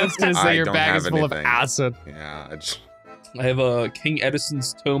 I was gonna say your don't bag have is full of anything. acid. Yeah. I have King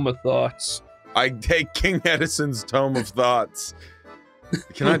Edison's Tome of Thoughts. I take King Edison's Tome of Thoughts.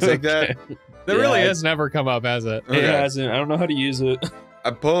 Can I take that? That really has never come up, has it? It hasn't. I don't know how to use it.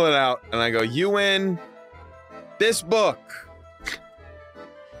 I pull it out and I go, "You win this book.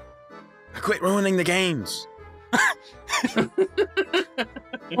 I quit ruining the games."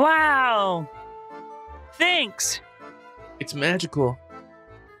 Wow. Thanks. It's magical.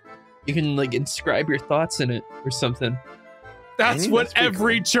 You can like inscribe your thoughts in it or something. That's what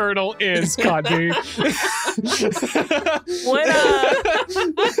every journal is, Condy. What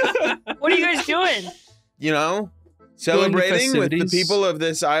are you guys doing? You know, celebrating with the festivities. people of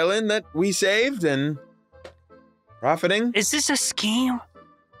this island that we saved and profiting. Is this a scheme?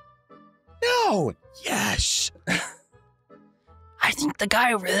 No. Yes. I think the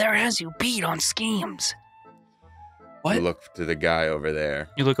guy over there has you beat on schemes. What? I look to the guy over there.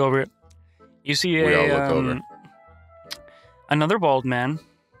 You look over it. You see We all look over. Another bald man,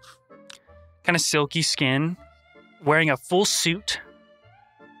 kind of silky skin, wearing a full suit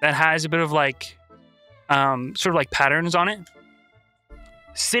that has a bit of like, sort of like patterns on it,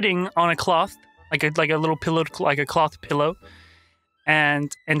 sitting on a cloth, like a little pillow, like a cloth pillow,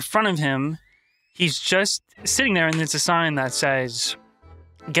 And in front of him, he's just sitting there, and there's a sign that says,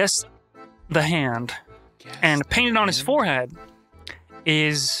 "Guess the hand." And painted on his forehead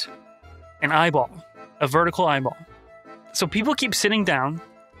is an eyeball, a vertical eyeball. So people keep sitting down,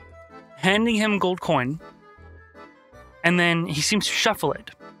 handing him gold coin, and then he seems to shuffle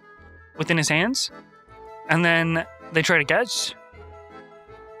it within his hands. And then they try to guess.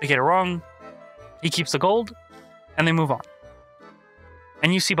 They get it wrong. He keeps the gold, and they move on.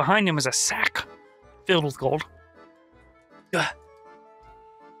 And you see behind him is a sack filled with gold.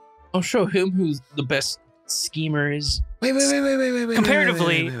 I'll show him who's the best schemer is. Wait.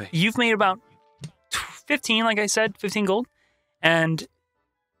 Comparatively, wait. you've made about 15, like I said, 15 gold. And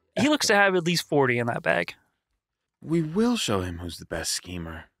he looks to have at least 40 in that bag. We will show him who's the best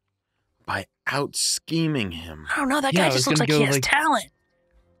schemer by out-scheming him. I don't know, that Yeah, guy I was just looks like gonna he go, has like- talent.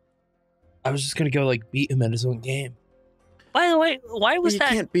 I was just gonna go like beat him at his own game. By the way, why Well, was you that?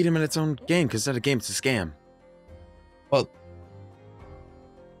 can't beat him in its own game because it's not a game, it's a scam. Well,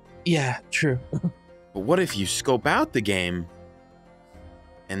 yeah, true. But what if you scope out the game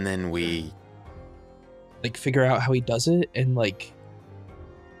and then we... Like figure out how he does it, and like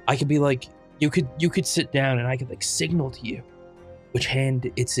I could be like, you could sit down and I could like signal to you which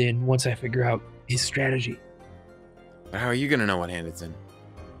hand it's in once I figure out his strategy But how are you going to know what hand it's in?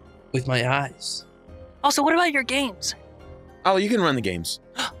 with my eyes. Also, what about your games? Oh, you can run the games.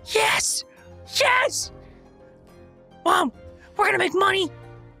 Yes! Yes! Mom, we're gonna make money!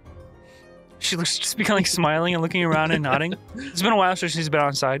 She looks just be like smiling and looking around and nodding. It's been a while since she's been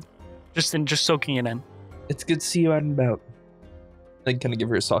outside. Just soaking it in. It's good to see you out and about. I kind of give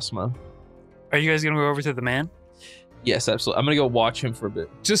her a soft smile. Are you guys gonna go over to the man? Yes, absolutely. I'm gonna go watch him for a bit.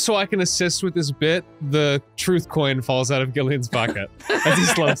 Just so I can assist with this bit, the truth coin falls out of Gillion's pocket as he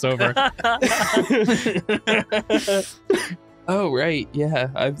slumps over. Oh right, yeah,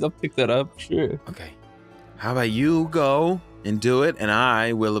 I'll pick that up. Sure. Okay. How about you go and do it and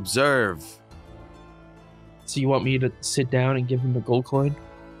I will observe? So you want me to sit down and give him the gold coin,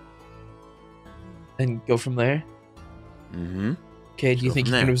 and go from there? Mm-hmm. Okay. Do you Go think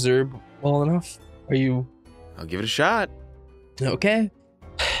from you can there. observe well enough? Are you I'll give it a shot. okay?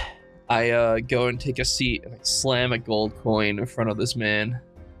 I go and take a seat and I slam a gold coin in front of this man.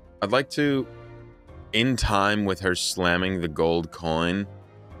 I'd like to, in time with her slamming the gold coin,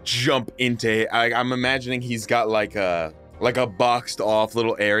 jump into... I'm imagining he's got like a boxed off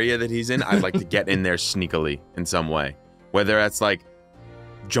little area that he's in. I'd like to get in there sneakily in some way. Whether that's like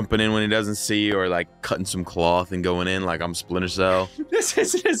jumping in when he doesn't see or like cutting some cloth and going in like I'm Splinter Cell. This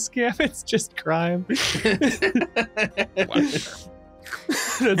isn't a scam, it's just crime.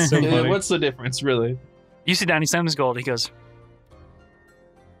 That's so funny. What's the difference, really? You sit down, he slams his gold, he goes,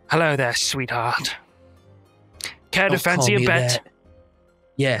 "Hello there, sweetheart. Care to Don't call fancy a me bet?" that.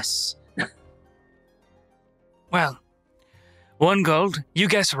 Yes. Well, 1 gold, you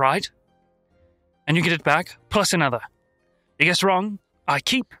guess right, and you get it back, plus another. You guess wrong, I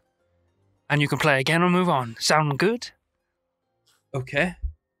keep, and you can play again or move on. Sound good? Okay.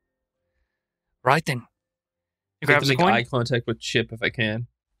 Right then. You I have grab to the make coin. eye contact with Chip if I can.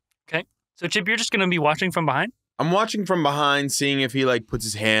 So, Chip, you're just going to be watching from behind? I'm watching from behind, seeing if he like puts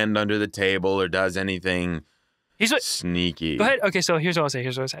his hand under the table or does anything He's what? sneaky. Go ahead. Okay, so here's what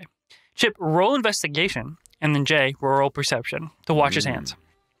I'll say. Chip, roll investigation, and then Jay, roll perception to watch his hands.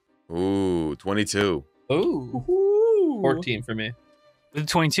 Ooh, 22. Ooh. 14 for me. With the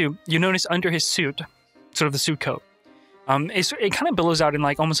 22, you notice under his suit, sort of the suit coat, it kind of billows out in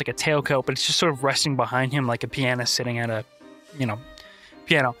like almost like a tailcoat, but it's just sort of resting behind him like a pianist sitting at a,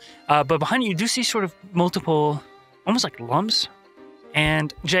 piano. But behind you do see sort of multiple, almost like lumps.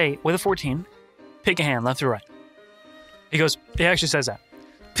 And Jay, with a 14, pick a hand, left or right. He actually says that.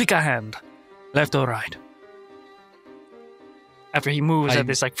 Pick a hand, left or right. After he moves at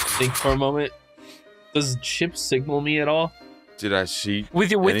this like... Think for a moment. Does Chip signal me at all? Did I see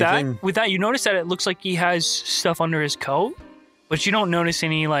With anything? that, you notice that it looks like he has stuff under his coat, but you don't notice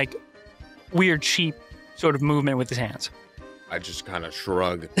any like weird, cheap sort of movement with his hands. I just kind of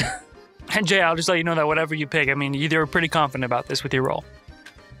shrug. And Jay, I'll just let you know that whatever you pick, I mean, you're pretty confident about this with your roll.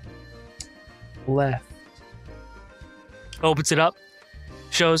 Left. Opens it up,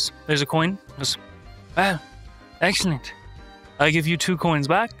 shows there's a coin. Goes, well, excellent. I give you 2 coins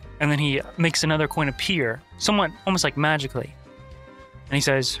back, and then he makes another coin appear, somewhat almost like magically. And he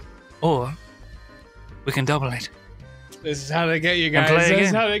says, or we can double it. This is how they get you And guys. play This is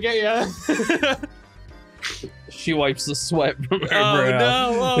again. how they get you. She wipes the sweat from her Oh brow.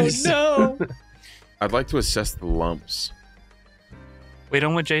 no, oh no. I'd like to assess the lumps. Wait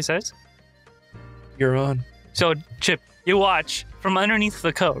on what Jay says. You're on. So, Chip, you watch from underneath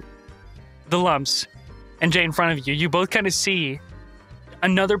the coat, the lumps, and Jay in front of you. You both kind of see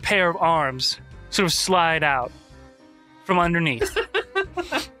another pair of arms sort of slide out from underneath.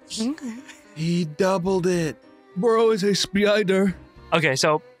 He doubled it. Bro is a spider. Okay,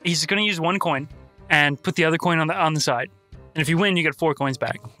 so he's gonna use one coin and put the other coin on the side. And if you win, you get 4 coins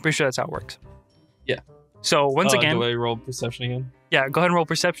back. Pretty sure that's how it works. Yeah. So once again, do I roll perception again? yeah, go ahead and roll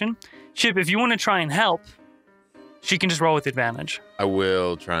perception. Chip, if you want to try and help, she can just roll with advantage. I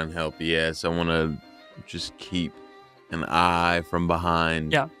will try and help. Yes, I want to just keep an eye from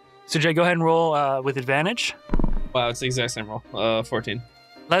behind. Yeah. So Jay, go ahead and roll with advantage. Wow, it's the exact same roll. 14.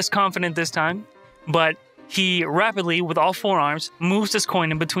 Less confident this time, but he rapidly, with all 4 arms, moves this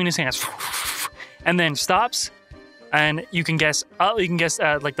coin in between his hands, and then stops. And you can guess.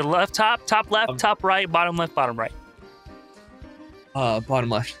 Like the left top left, top right, bottom left, bottom right. Bottom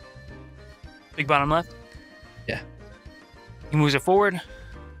left. Big bottom left. Yeah. He moves it forward,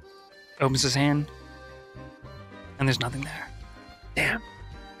 opens his hand, and there's nothing there. Damn.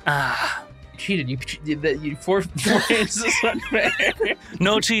 Ah. You cheated. You 4 hands is unfair.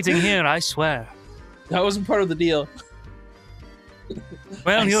 No cheating here, I swear. That wasn't part of the deal.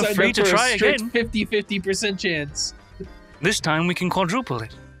 Well, I you're signed free up to for try a strict again. 50% chance. This time we can quadruple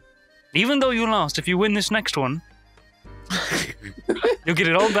it. Even though you lost, if you win this next one, you'll get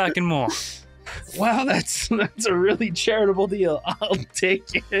it all back and more. Wow, that's a really charitable deal. I'll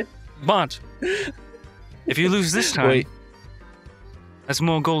take it. But if you lose this time, Wait. that's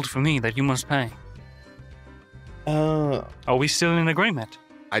more gold for me that you must pay. Are we still in agreement?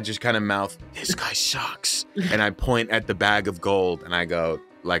 I just kind of mouth, "This guy sucks," and I point at the bag of gold, and I go,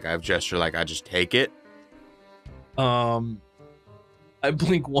 like, I gesture, like I just take it. I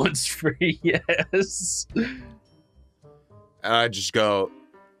blink once for yes. And I just go,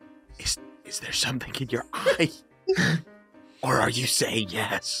 "Is there something in your eye, or are you saying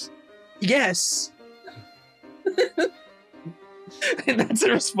yes?" Yes. And that's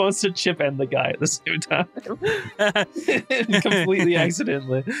a response to Chip and the guy at the same time. Completely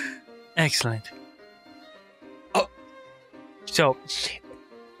accidentally. Excellent. Oh. So,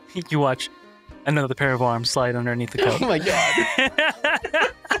 you watch another pair of arms slide underneath the coat. Oh my god.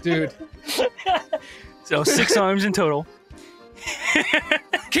 Dude. So 6 arms in total.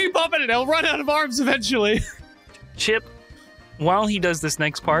 Keep up at it. I'll run out of arms eventually. Chip, while he does this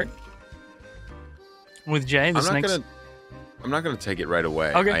next part with Jay, I'm not gonna take it right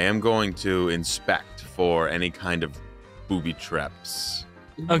away. Okay. I am going to inspect for any kind of booby traps.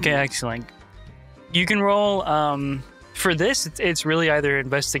 Okay, excellent. You can roll for this. It's really either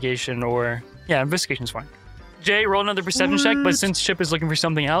investigation or investigation's fine. Jay, roll another perception check, but since Chip is looking for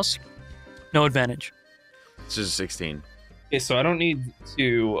something else, no advantage. This is a 16. Okay, so I don't need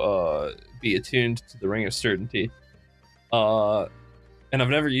to be attuned to the Ring of Certainty. And I've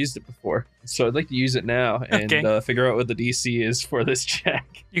never used it before. So I'd like to use it now and figure out what the DC is for this check.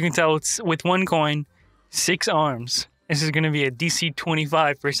 You can tell it's with 1 coin, 6 arms. This is going to be a DC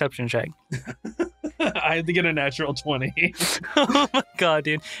 25 perception check. I had to get a natural 20. Oh my god,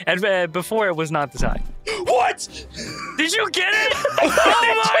 dude. And before it was not this high. What? Did you get it?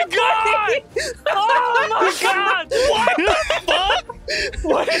 Oh my god! Oh my god! What the fuck?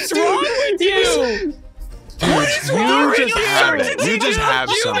 What is wrong with you? What is wrong with just have it. You just have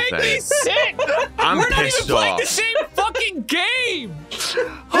You something. make me sick. I'm We're not even pissed playing off. the same fucking game.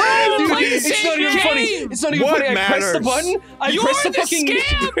 Dude, it's not even funny. It's not even What funny. I pressed the matters? button. I You're pressed the the fucking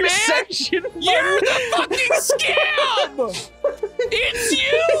scam, man. perception button. You're the fucking scam. It's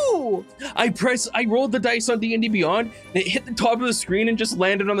you. I rolled the dice on D&D Beyond. And it hit the top of the screen and just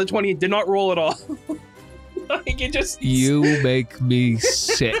landed on the 20. It did not roll at all. Like it just. You make me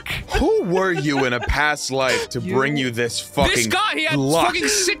sick. Who were you in a past life to bring you this fucking This guy, he had luck? fucking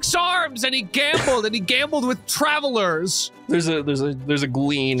 6 arms, and he gambled with travelers. There's a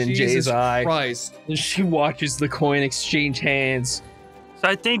gleam in Jesus Jay's eye. Christ. And she watches the coin exchange hands So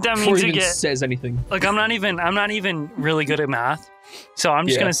I think that before means he you even get. says anything. Like I'm not even really good at math, so I'm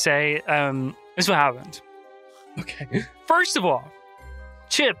just Yeah. gonna say this is what happened. Okay. First of all,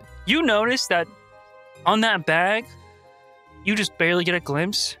 Chip, you notice that on that bag, you just barely get a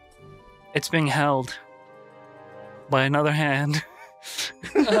glimpse. It's being held by another hand.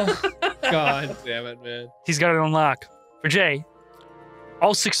 God damn it, man. He's got it on lock. For Jay,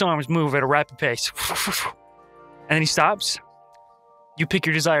 all 6 arms move at a rapid pace. And then he stops. You pick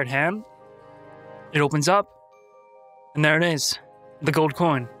your desired hand. It opens up. And there it is. The gold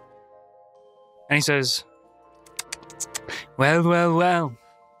coin. And he says, well, well, well.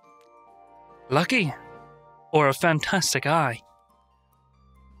 Lucky. Or a fantastic eye.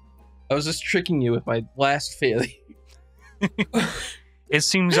 I was just tricking you with my last failure. It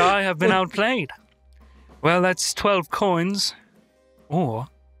seems I have been outplayed. Well, that's 12 coins. Or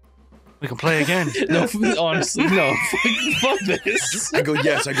we can play again. No, honestly, no. Fuck this. I go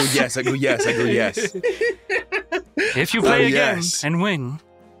yes, I go yes, I go yes, I go yes. If you play again yes. and win,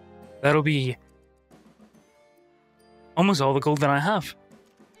 that'll be almost all the gold that I have.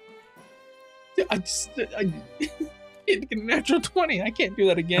 I get a natural 20. I can't do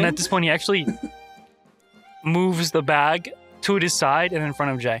that again. And at this point, he actually moves the bag to his side and in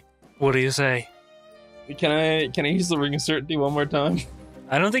front of Jay. What do you say? Can I use the ring of certainty one more time?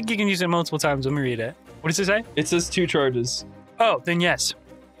 I don't think you can use it multiple times. Let me read it. What does it say? It says 2 charges. Oh, then yes.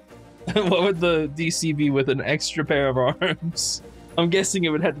 What would the DC be with an extra pair of arms? I'm guessing it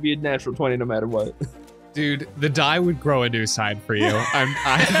would have to be a natural 20 no matter what. Dude, the die would grow a new side for you. I'm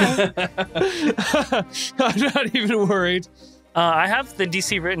not even worried. I have the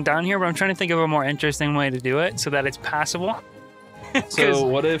DC written down here, but I'm trying to think of a more interesting way to do it so that it's passable. So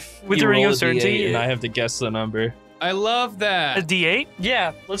what if with you the ring roll of a certainty D8 and I have to guess the number? I love A that. D8?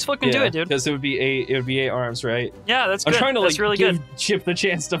 Yeah, let's fucking do it, dude. Because it would be 8. It would be 8 arms, right? Yeah, that's I'm good. trying to that's like really give good. Chip the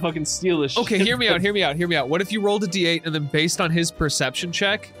chance to fucking steal this. Okay, shit. hear me out. What if you rolled a d8 and then based on his perception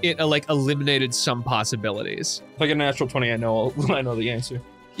check, it like eliminated some possibilities? If I get a natural 20, I know the answer.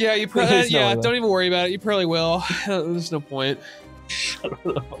 Yeah, you probably. There's no Yeah, way. don't even worry about it. You probably will. There's no point. Shut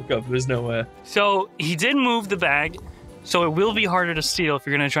the fuck up. There's no way. So he did move the bag, so it will be harder to steal if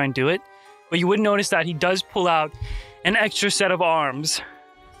you're going to try and do it. But you would notice that he does pull out an extra set of arms,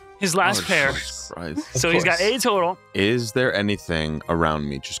 his last pair. Jesus Christ. So he's got 8 total. Is there anything around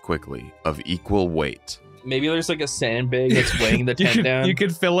me, just quickly, of equal weight? Maybe there's like a sandbag that's weighing the tent down. You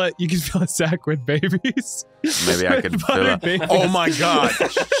could fill it. You could fill a sack with babies. Maybe I could With fill butter it. babies. Oh my god.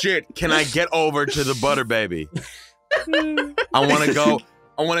 Shit. Can I get over to the butter baby? I want to go.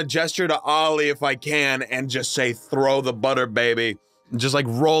 I want to gesture to Ollie if I can and just say, throw the butter baby. Just like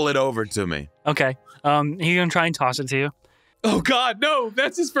roll it over to me. Okay. He's going to try and toss it to you. Oh God, no!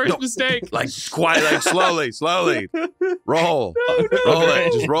 That's his first mistake. Like quiet, like slowly. Roll. Roll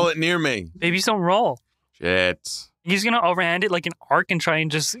it. Just roll it near me. Babies don't roll. Shit. He's going to overhand it like an arc and try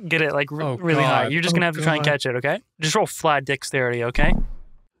and just get it like Oh, really high. God. You're just going to have to try and God. catch it, okay? Just roll flat dexterity, okay?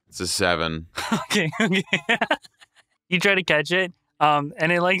 It's a 7. Okay. You try to catch it,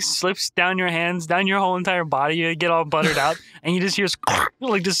 and it like slips down your hands, down your whole entire body. You get all buttered out, and you just hear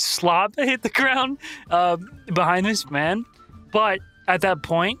like just slop hit the ground behind this man. But at that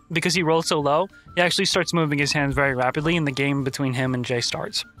point, because he rolled so low, he actually starts moving his hands very rapidly, and the game between him and Jay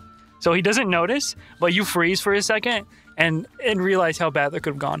starts. So he doesn't notice, but you freeze for a second and realize how bad that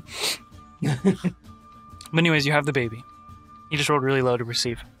could have gone. But anyways, you have the baby. You just rolled really low to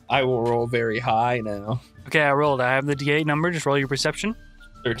receive. I will roll very high now. Okay, I rolled. I have the D8 number. Just roll your perception.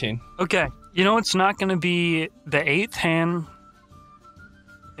 13. Okay. You know it's not going to be the 8th hand.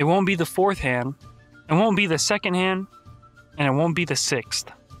 It won't be the 4th hand. It won't be the 2nd hand. And it won't be the 6th.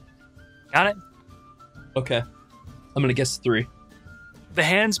 Got it? Okay. I'm gonna guess 3. The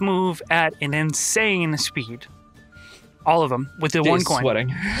hands move at an insane speed. All of them, with the one Jay's coin.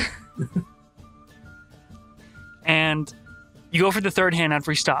 sweating. And you go for the 3rd hand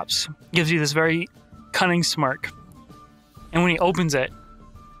after he stops. Gives you this very cunning smirk. And when he opens it,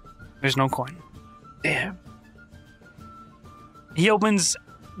 there's no coin. Damn. He opens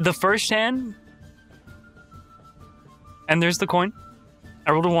the 1st hand, and there's the coin.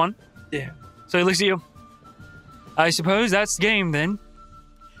 I rolled a 1. Damn. So he looks at you. I suppose that's the game then.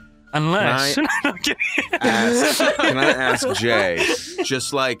 Unless... Can I'm kidding. Can I ask Jay,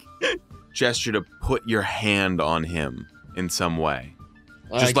 just like gesture to put your hand on him in some way?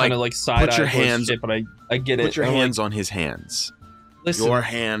 Just I kind of like, like side put your eye towards hands- shit, but I get it. Put your I'm hands on his hands. Like, listen, Your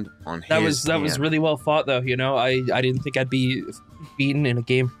hand on that his was hand. really well fought though. You know, I didn't think I'd be beaten in a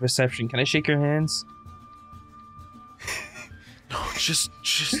game of perception. Can I shake your hands? No, just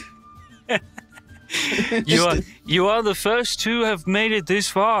You are the first to have made it this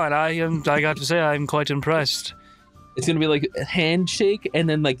far, and I got to say I'm quite impressed. It's gonna be like a handshake and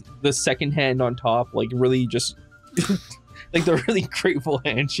then like the second hand on top, like really just like the really grateful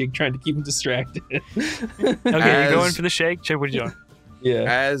handshake, trying to keep him distracted. Okay, you're As- going for the shake. Chip, what are you doing? Yeah.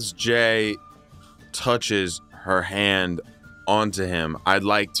 as Jay touches her hand onto him, I'd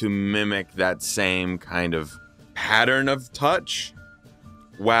like to mimic that same kind of pattern of touch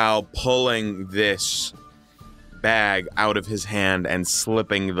while pulling this bag out of his hand and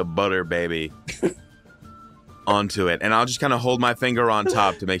slipping the butter baby onto it. And I'll just kind of hold my finger on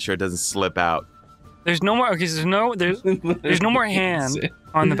top to make sure it doesn't slip out. There's no more. Okay, so there's no more hand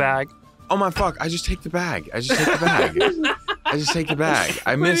on the bag. Oh my fuck, I just take the bag. I just take the bag. I just take the bag.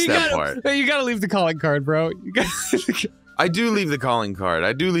 I missed that part. You gotta leave the calling card, bro. You gotta. I do leave the calling card.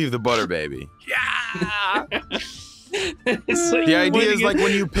 I do leave the butter baby. Yeah. It's like, The idea is like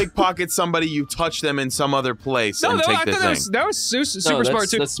when you pickpocket somebody, you touch them in some other place and take the thing. That was super smart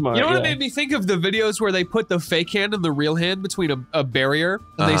too. That's smart. You know what yeah. it made me think of? The videos where they put the fake hand and the real hand between a barrier,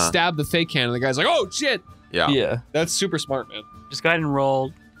 and they stab the fake hand, and the guy's like, "Oh shit!" Yeah. Yeah. That's super smart, man. Just go ahead and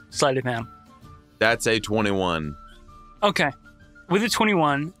roll sleight of hand. That's a 21. Okay. With a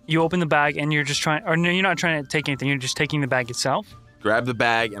 21, you open the bag and you're just trying, or no, you're not trying to take anything. You're just taking the bag itself. Grab the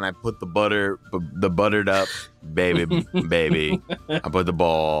bag and I put the buttered up baby. I put the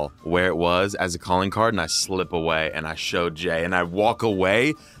ball where it was as a calling card, and I slip away and I show Jay, and I walk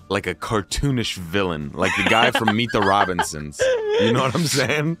away like a cartoonish villain, like the guy from Meet the Robinsons. You know what I'm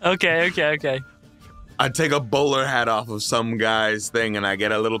saying? Okay. I take a bowler hat off of some guy's thing, and I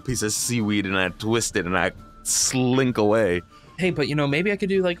get a little piece of seaweed, and I twist it, and I slink away. Hey, but maybe I could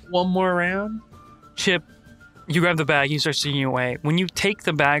do like one more round. Chip, you grab the bag, you start sneaking away. When you take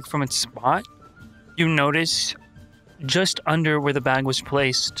the bag from its spot, you notice just under where the bag was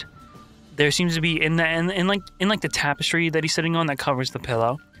placed, there seems to be in the tapestry that he's sitting on that covers the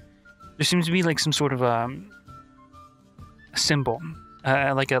pillow, there seems to be like some sort of a symbol.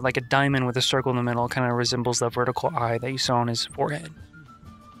 Like a diamond with a circle in the middle, kind of resembles the vertical eye that you saw on his forehead.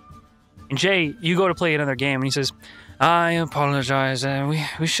 And Jay, you go to play another game, and he says, "I apologize.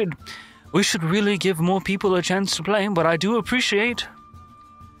 We should really give more people a chance to play, but I do appreciate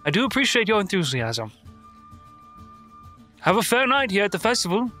your enthusiasm. Have a fair night here at the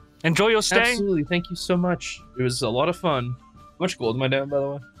festival. Enjoy your stay." Absolutely. Thank you so much. It was a lot of fun. How much gold am I down, by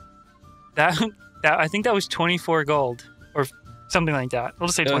the way? That I think that was 24 gold or something like that. We'll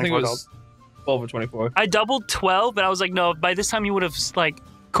just say 24 I think it gold. was 12 or 24. I doubled 12, but I was like, no, by this time you would have like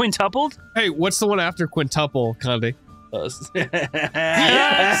quintupled. Hey, what's the one after quintuple, Condi?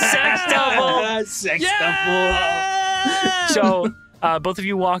 Sextuple! Sextuple! So both of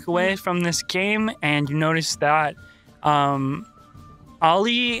you walk away from this game, and you notice that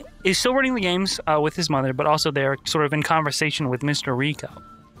Ollie is still running the games with his mother, but also they're sort of in conversation with Mr. Rico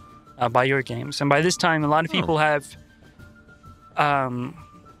by your games. And by this time, a lot of people have,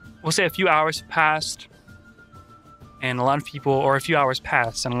 we'll say a few hours passed, and a lot of people, or a few hours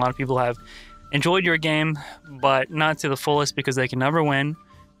passed, and a lot of people have enjoyed your game, but not to the fullest because they can never win.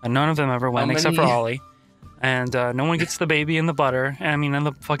 And none of them ever win, except for Ollie. And no one gets the baby in the butter, in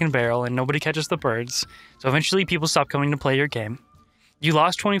the fucking barrel, and nobody catches the birds. So eventually people stop coming to play your game. You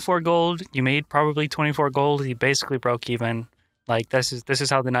lost 24 gold. You made probably 24 gold. You basically broke even. Like, this is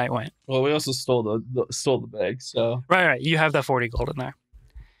how the night went. Well, we also stole the bag, so... Right. You have that 40 gold in there.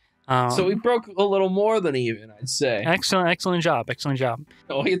 So we broke a little more than even, I'd say. Excellent job.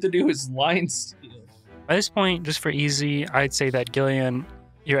 All you have to do is line steal. By this point, just for easy, I'd say that Gillion,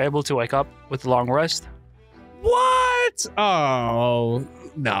 you're able to wake up with a long rest. What? Oh,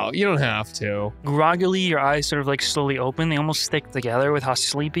 no, you don't have to. Groggily, your eyes sort of like slowly open. They almost stick together with how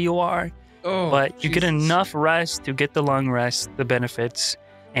sleepy you are. Oh, but you get enough rest to get the long rest, the benefits.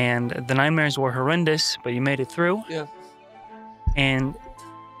 And the nightmares were horrendous, but you made it through. Yeah. And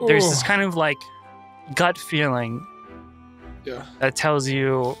there's this kind of like gut feeling that tells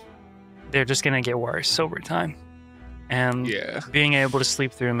you they're just going to get worse over time. And being able to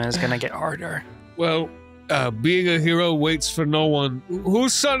sleep through them is going to get harder. Well, being a hero waits for no one.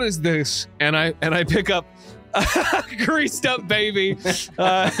 Whose son is this? And I pick up a greased up baby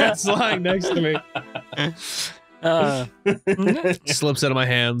that's lying next to me. Slips out of my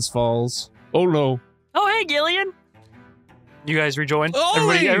hands, falls. Oh no. Oh, hey, Gillion. You guys rejoin.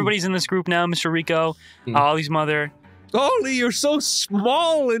 Everybody's in this group now. Mr. Rico, Ollie's mother. Ollie, you're so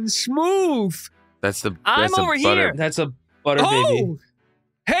small and smooth. I'm over here. That's a butter baby.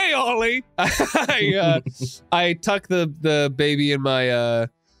 Hey, Ollie. I tuck the baby in my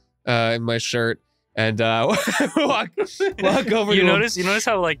shirt and walk over. You notice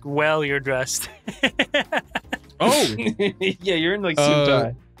how like well you're dressed. Oh, yeah, you're in like suit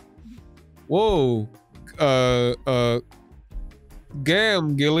tie. Whoa,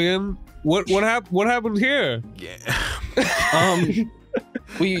 Gam, Gillion. What happened here?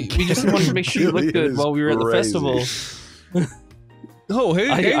 We just wanted to make sure you looked good while we were at the festival. Oh,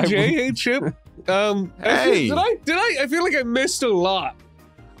 hey, Jay, hey, Chip. Hey. Did I feel like I missed a lot.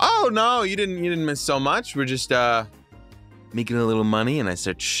 Oh no, you didn't miss so much. We're just making a little money, and I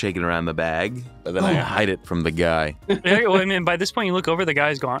start shaking around the bag, but then I hide it from the guy. Yeah, well, I mean, by this point, you look over, the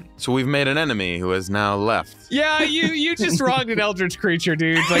guy's gone. So we've made an enemy who has now left. Yeah, you just wronged an eldritch creature,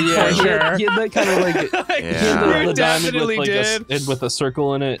 dude. Like, Yeah, for sure. he had that kind of like Yeah. the diamond definitely with like did. with a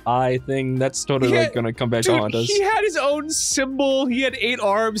circle in it, eye thing. That's totally like gonna come back to haunt us. He had his own symbol. He had 8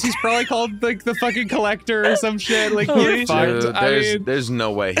 arms. He's probably called like the fucking collector or some shit. Like, you're fucked. Dude, there's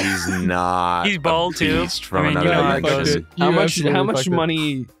no way he's not. He's bald, a too. beast from I mean, you another know how it dimension. goes. How much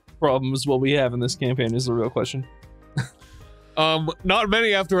money problems will we have in this campaign is the real question. Not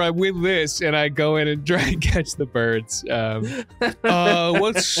many after I win this and I go in and try and catch the birds.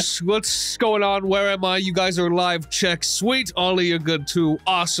 What's going on? Where am I? You guys are live. Check. Sweet. Ollie, you're good too.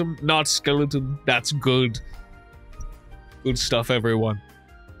 Awesome. Not skeleton. That's good. Good stuff, everyone.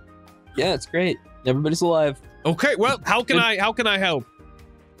 Yeah, it's great. Everybody's alive. Okay, well, how can I help?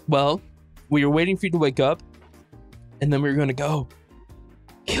 Well, we were waiting for you to wake up, and then we were gonna go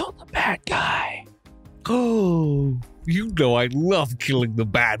kill the bad guy. Oh, you know I love killing the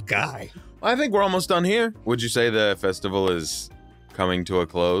bad guy. I think we're almost done here. Would you say the festival is coming to a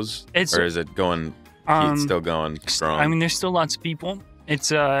close? Or is it going, it's still going strong? I mean, there's still lots of people. It's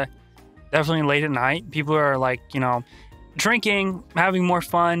definitely late at night. People are like, you know, drinking, having more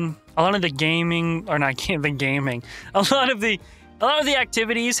fun. A lot of the gaming, or not the gaming, a lot of the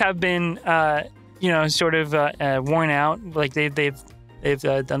activities have been, you know, sort of worn out. Like they've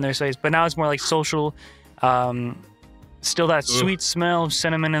done their space, but now it's more like social. Still that sweet smell of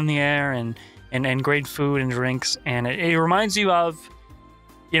cinnamon in the air, and great food and drinks, and it reminds you of,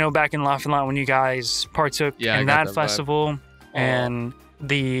 you know, back in Lafayette when you guys partook in that festival, and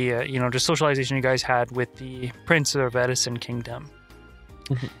the you know, just socialization you guys had with the Prince of Edison Kingdom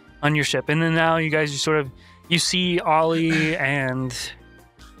on your ship. And then now you guys you see Ollie and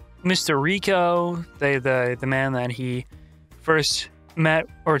Mr. Rico, the man that he first met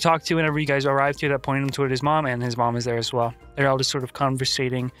or talked to whenever you guys arrived here, that pointed him toward his mom, and his mom is there as well. They're all just sort of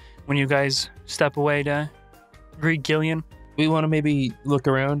conversating when you guys step away to greet Gillion. We want to maybe look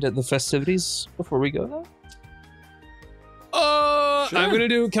around at the festivities before we go though?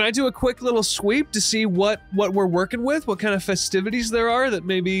 Sure. Can I do a quick little sweep to see what we're working with, what kind of festivities there are that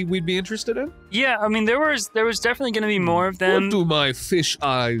maybe we'd be interested in? Yeah, I mean, there was definitely going to be more of them. What do my fish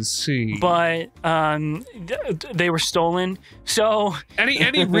eyes see? But they were stolen. So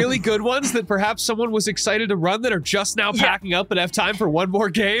any really good ones that perhaps someone was excited to run that are just now packing up and have time for one more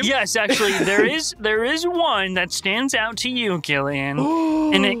game? Yes, actually, there is one that stands out to you, Gillian,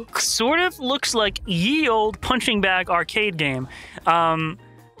 and it sort of looks like ye old punching bag arcade game,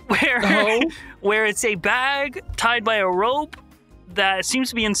 where it's a bag tied by a rope that seems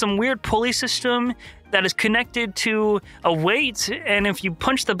to be in some weird pulley system that is connected to a weight, and if you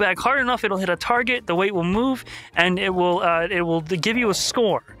punch the bag hard enough, it'll hit a target, the weight will move, and it will give you a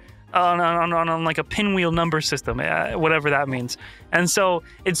score on like a pinwheel number system, whatever that means. And so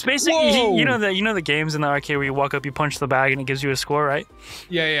it's basically, you know the games in the arcade where you walk up, you punch the bag, and it gives you a score, right?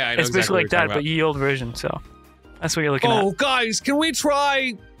 Yeah, I know it's exactly basically like that, but ye old version. So that's what you're looking at. Oh, guys, can we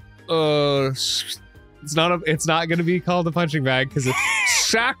try? It's not gonna be called a punching bag because it's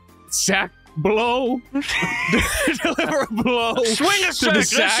sack blow. Deliver a blow. Swing a sack. Let's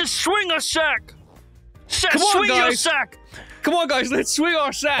just swing a sack. Come on, swing guys. your sack. Come on, guys, let's swing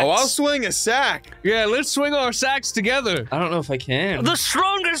our sacks. Oh, I'll swing a sack. Yeah, let's swing our sacks together. I don't know if I can. The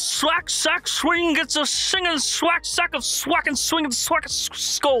strongest sack swing gets a singing sack of swack and swinging swack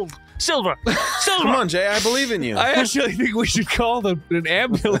scold. Silver. Come on, Jay, I believe in you. I actually think we should call an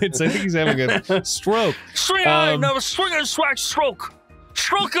ambulance. I think he's having a stroke. Swing and swack stroke.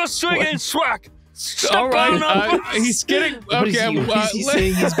 Stroke a swinging swack. All right, he's getting okay. He's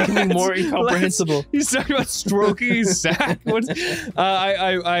saying he's becoming more incomprehensible. He's talking about stroking his sack.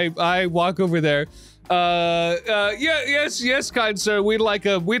 I walk over there. Yes, kind sir. We'd like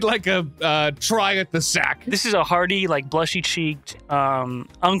a try at the sack. This is a hardy, like blushy-cheeked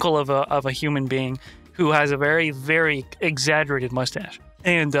uncle of a human being who has a very, very exaggerated mustache.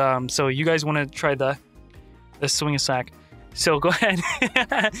 And so you guys want to try the swing a sack. So go ahead.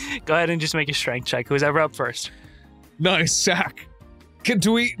 Go ahead and just make a strength check. Who's ever up first? Nice sack.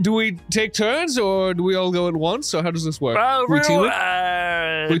 Do we take turns or do we all go at once? Or how does this work? We team one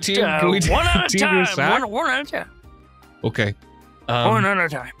at a time. One at a time. Okay. One at a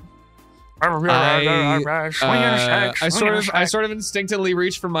time. I sort of instinctively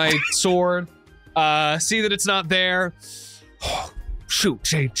reach for my sword. See that it's not there. Shoot,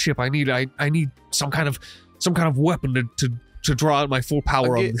 Chip. I need some kind of weapon to draw out my full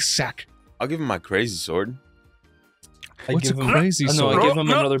power on this sack. I'll give him my crazy sword. What's a crazy sword? No, I give him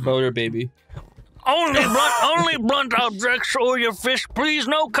another boater baby. Only blunt objects or your fish, please.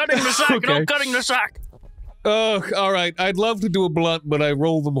 No cutting the sack. Okay. No cutting the sack. Oh, all right. I'd love to do a blunt, but I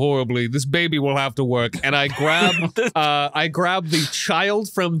roll them horribly. This baby will have to work. And I grab, the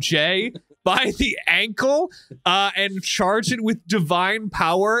child from Jay by the ankle, and charge it with divine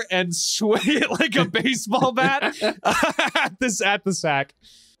power and swing it like a baseball bat at the sack.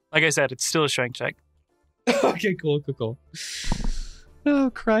 Like I said, it's still a strength check. Okay, cool. Oh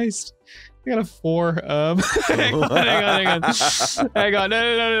Christ. I got a 4. Hang on.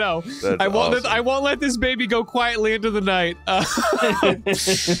 No. I won't let this baby go quietly into the night.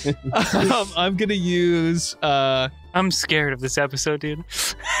 I'm gonna use. I'm scared of this episode, dude.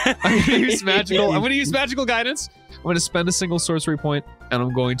 I'm gonna use magical guidance. I'm gonna spend a single sorcery point, and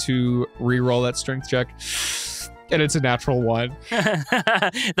I'm going to re-roll that strength check. And it's a natural 1.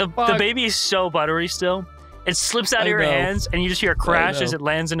 The baby is so buttery still. It slips out of your hands, and you just hear a crash as it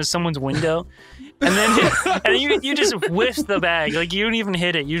lands into someone's window. And then you just whiff the bag. Like, you don't even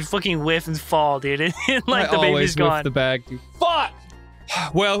hit it. You fucking whiff and fall, dude. Like, the baby's gone. Whiff the bag, dude. Fuck!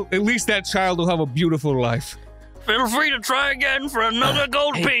 Well, at least that child will have a beautiful life. Feel free to try again for another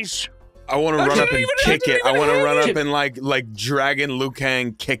gold piece. I want to run up and kick it. I want to run up and like Dragon Liu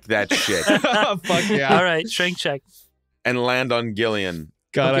Kang kick that shit. Fuck yeah. All right, strength check. And land on Gillion.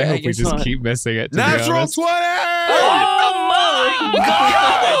 God, Okay, I hope I we guess just not. keep missing it. Natural 20! Oh my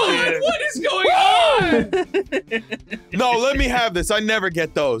God! What is going on? No, let me have this. I never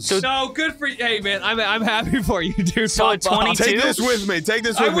get those. No, good for you. Hey, man, I'm happy for you, dude. So at 22? Take this with me. Take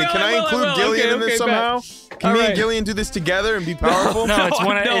this I with me. will, Can I I will, include I will. Gillion Okay, in this okay, somehow? Can All me right. and Gillion do this together and be powerful? No, it's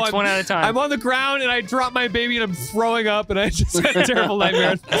one I'm- at a time. I'm on the ground and I drop my baby and I'm throwing up and I just had a terrible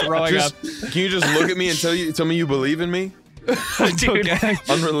nightmare throwing up. Can you just look at me and tell me you believe in me? Dude. Okay.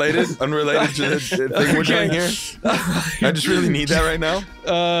 Unrelated to the thing we're doing here. I just really need that right now.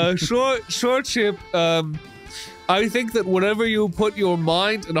 Short Chip, I think that whatever you put your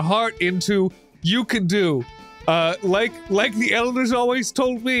mind and heart into, you can do. Like the elders always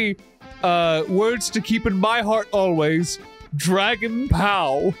told me, words to keep in my heart always, Dragon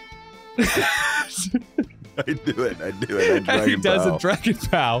Pow. I do it. And he does a Dragon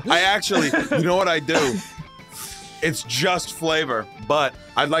Pow. I actually, you know what I do? It's just flavor, but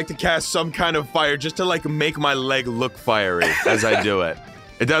I'd like to cast some kind of fire just to like make my leg look fiery as I do it.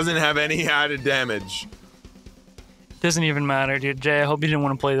 It doesn't have any added damage. Doesn't even matter, dude. Jay, I hope you didn't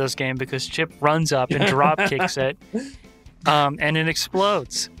want to play this game because Chip runs up and drop kicks it, and it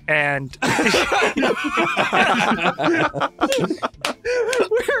explodes. And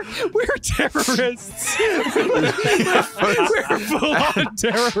we're terrorists. We're full-on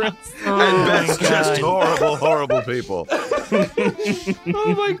terrorists. At best, just horrible people.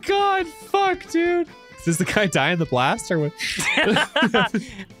 Oh my God! Fuck, dude. Does the guy die in the blast or what?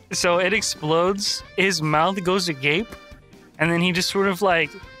 so it explodes. His mouth goes agape, and then he just sort of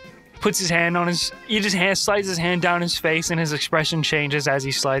like puts his hand on his. He just slides his hand down his face, and his expression changes as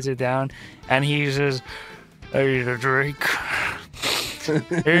he slides it down. And he says, "I need a drink.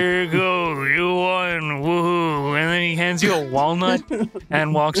 Here you go. You won. Woohoo!" And then he hands you a walnut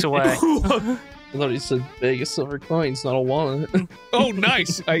and walks away. I thought he said Vegas silver coins, not a walnut. Oh,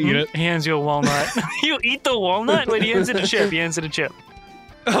 nice. I eat it. He hands you a walnut. You eat the walnut? Wait, he hands it a chip. He hands it a chip.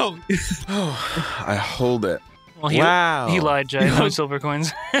 Oh. I hold it. Well, Wow. He lied, Jay. No silver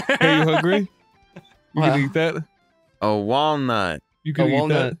coins. Are you hungry? You Wow. can eat that. A walnut. You A can eat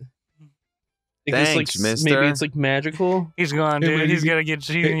walnut. that. Think it's Thanks, like, mister. Maybe it's like magical. He's gone, Hey, dude. man, He's you- gonna get.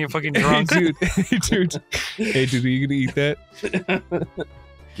 He's gonna get fucking Hey, drunk. dude. Hey, dude. Hey, dude. Are you gonna eat that?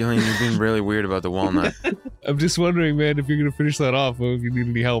 Gillian, you're being really weird about the walnut. I'm just wondering, man, if you're gonna finish that off, or if you need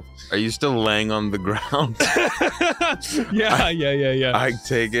any help. Are you still laying on the ground? Yeah. I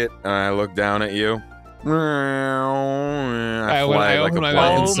take it and I look down at you. I I fly like open a my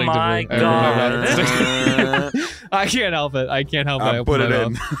plane. mouth Oh my instinctively. I open my mouth God. instinctively. I can't help it. I can't help it. I I open put my it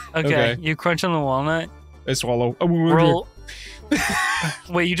in. mouth. Okay, Okay. you crunch on the walnut. I swallow. Roll.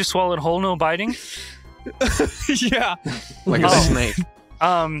 Wait, you just swallowed whole, no biting? Yeah. Like a Oh. snake.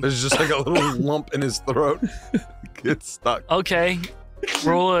 There's There's just like a little lump in his throat. Gets stuck. Okay.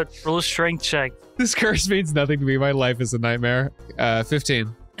 Roll a strength check. This curse means nothing to me. My life is a nightmare.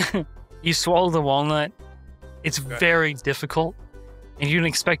 15. You swallow the walnut. It's very difficult, and you didn't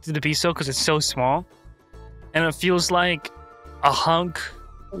expect it to be so because it's so small, and it feels like a hunk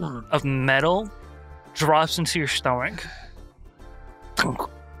of metal drops into your stomach.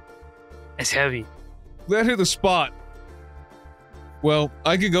 It's heavy. That hit the spot. Well,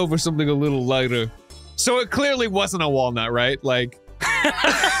 I could go for something a little lighter. So it clearly wasn't a walnut, right? Like,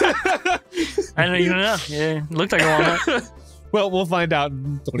 I don't even know. Yeah, it looked like a walnut. Well, we'll find out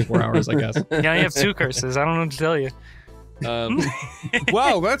in 24 hours, I guess. Yeah, you have 2 curses. I don't know what to tell you.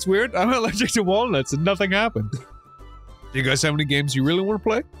 Wow, that's weird. I'm allergic to walnuts and nothing happened. Do you guys have any games you really want to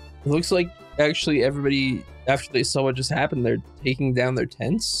play? It looks like actually everybody, after they saw what just happened, they're taking down their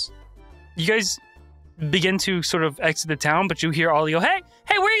tents. You guys begin to sort of exit the town, but you hear Ollie go, hey,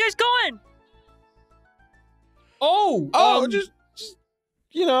 where are you guys going? Oh, just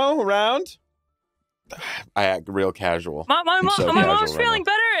you know, around. I act real casual. My I'm so mom's casual right feeling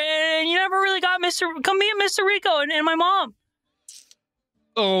now. better, and you never really got come meet Mr. Rico and my mom.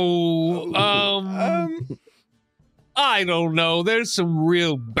 I don't know. There's some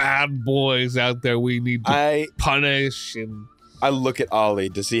real bad boys out there we need to punish. And I look at Ollie.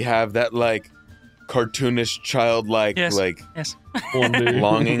 Does he have that like cartoonish, childlike, Yes. like Yes.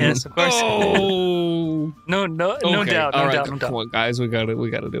 longing? Yes, of course. oh, No okay. doubt, All no right, doubt, no come doubt. on, guys. We gotta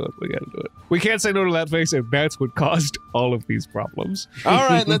do it. We can't say no to that face, and that's what caused all of these problems. All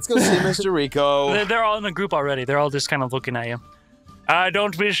right, let's go see Mr. Rico. They're all in the group already. They're all just kind of looking at you.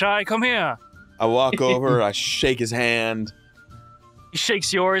 Don't be shy. Come here. I walk over. I shake his hand. He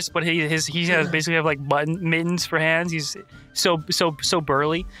shakes yours, but he has basically have like mittens for hands. He's so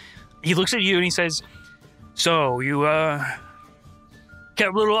burly. He looks at you and he says, "So you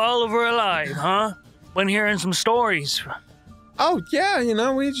kept little Oliver alive, huh? Been hearing some stories." Oh yeah, you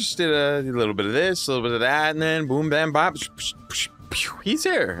know, we just did a little bit of this, a little bit of that, and then boom, bam, bop. He's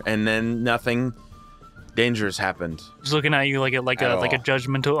here, and then nothing dangerous happened He's looking at you like a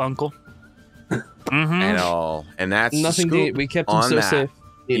judgmental uncle. at all, and that's Nothing. the scoop We kept him on so that. safe.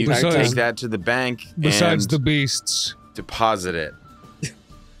 The You entire can Besides- take that to the bank Besides and the beasts. deposit it.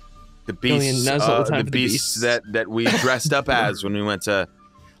 The Gillion, beasts, now's not the time the for the beasts beasts. that we dressed up as when we went to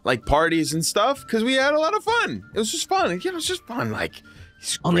like parties and stuff, because we had a lot of fun. It was just fun. It was just fun. Like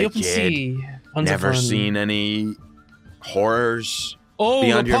he's a On the great open kid. sea. Tons of Never fun. seen any horrors. Oh,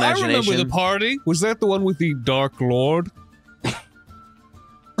 Beyond your I remember imagination. the party. Was that the one with the Dark Lord?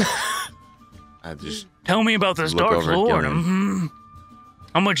 I just Tell me about this Look Dark over at Lord. Gillion.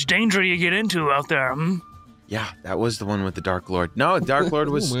 How much danger do you get into out there? yeah, that was the one with the Dark Lord. No, Dark Lord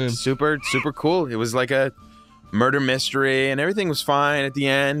was Oh, man. super cool. It was like a murder mystery, and everything was fine at the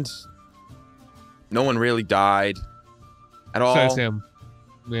end. No one really died at all. Besides him.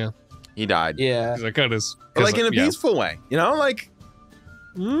 Yeah. He died, Yeah. Because I cut his. but like in a yeah. peaceful way, you know, like.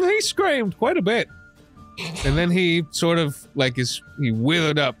 He screamed quite a bit. And then he sort of like he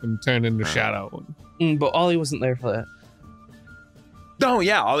withered up and turned into shadow. But Ollie wasn't there for that. No,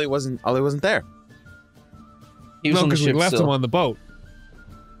 yeah, Ollie wasn't there. He was No, on the because we ship left still him on the boat.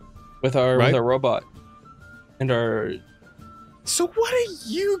 with our Right? robot and our. So what do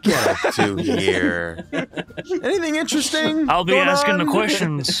you get up to here? Anything interesting? I'll be going asking on? the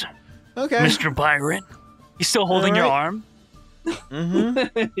questions, Okay. Mr. Pirate. He's still holding your Alright. arm.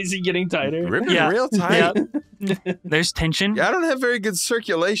 Mm-hmm. Is he getting tighter? Ripping Yeah. real tight. There's tension. Yeah, I don't have very good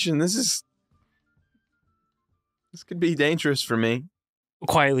circulation. This could be dangerous for me.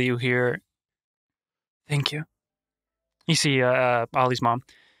 Quietly, you hear, "Thank you." You see Ollie's mom.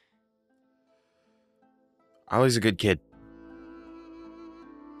 Ollie's a good kid.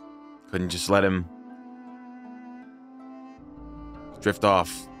 Couldn't just let him drift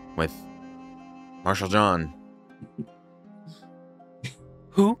off with Marshall John.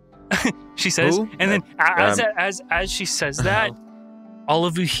 Who? She says, Who? and then as she says that, all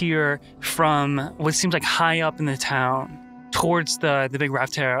of you hear from what seems like high up in the town, towards the big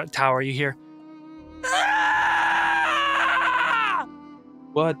raft tower. You hear, "Ah!"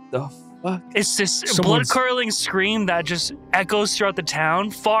 What the fuck? It's this Someone's- blood-curdling scream that just echoes throughout the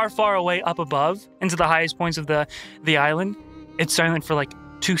town, far, far away up above, into the highest points of the island. It's silent for like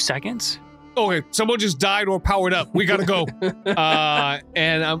 2 seconds. Okay, someone just died or powered up. We gotta go.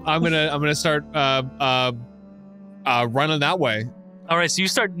 And I'm gonna start running that way. All right, so you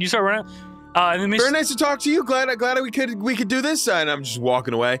start running. And then Very nice to talk to you. Glad we could do this. And I'm just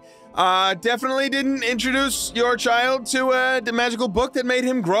walking away. Definitely didn't introduce your child to the magical book that made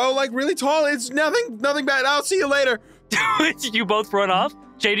him grow like really tall. It's nothing bad. I'll see you later. You both run off.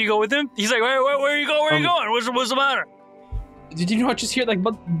 Jay, do you go with him? He's like, where are you going? Where are you going? What's the matter? Did you not just hear like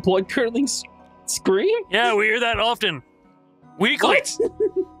blood curdling scream? Yeah, we hear that often. Weekly.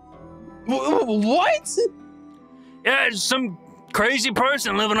 What? Yeah, it's some crazy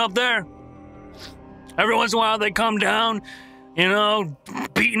person living up there. Every once in a while they come down, you know,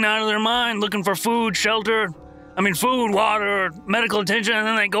 beaten out of their mind, looking for food, shelter. Food, water, medical attention, and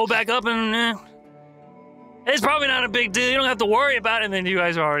then they go back up and it's probably not a big deal. You don't have to worry about it. And then you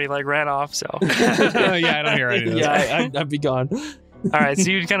guys already like ran off, so. Yeah, I don't hear any of this. Yeah, I'd be gone. All right, so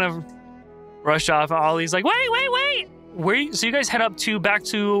you kind of rush off, and Ollie's like, wait. So you guys head up back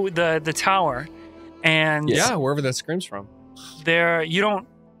to the tower, and Yeah, wherever that screams from. there you don't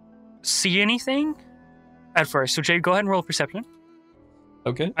see anything at first. So Jay, go ahead and roll perception.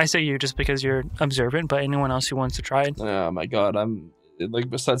 Okay. I say you just because you're observant, but anyone else who wants to try it. Oh my god, I'm like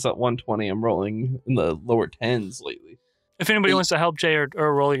besides that 120, I'm rolling in the lower 10s lately. If anybody wants to help Jay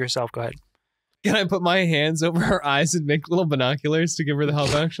or roll it yourself, go ahead. Can I put my hands over her eyes and make little binoculars to give her the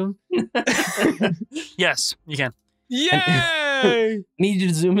help action? Yes, you can. Yay! Need you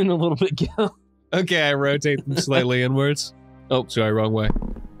to zoom in a little bit, Gil. Okay, I rotate them slightly inwards. Oh, sorry, wrong way.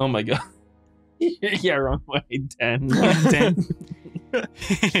 Oh my god. Yeah, wrong way. 10. 10.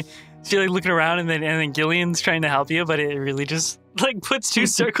 So you're like looking around, and then Gillion's trying to help you, but it really just like puts 2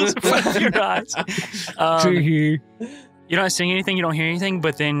 circles in front of your eyes. You're not seeing anything, you don't hear anything,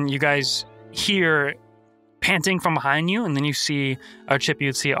 but then you guys hear panting from behind you, and then you see Chip.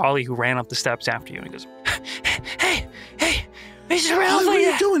 You'd see Ollie, who ran up the steps after you, and he goes, "Hey, Mr. Ralph, What are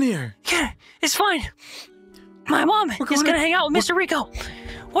you doing here? Yeah, it's fine. My mom is gonna hang out with Mr. Rico.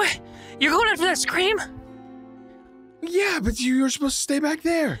 What? You're going after that scream? Yeah, but you're supposed to stay back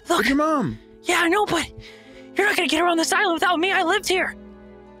there Look. with your mom. Yeah, I know, but you're not gonna get around this island without me. I lived here.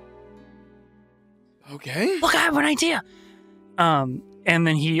 Okay. Look, I have an idea." And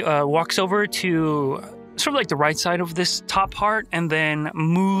then he walks over to sort of like the right side of this top part, and then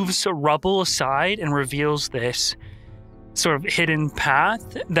moves rubble aside and reveals this sort of hidden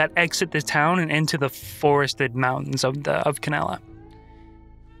path that exit the town and into the forested mountains of Canella.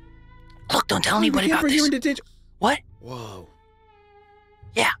 Look, don't tell anybody about this. You into danger. What? Whoa.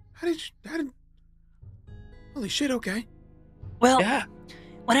 Yeah. How did? Holy shit! Okay. Well, Yeah.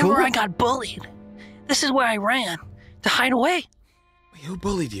 whenever Cool. I got bullied, this is where I ran to hide away. Wait, who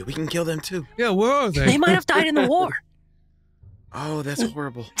bullied you? We can kill them too. Yeah, where are they? They might have died in the war. Oh, that's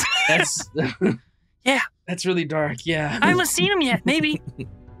horrible. That's Yeah. That's really dark. Yeah. I haven't seen them yet. Maybe.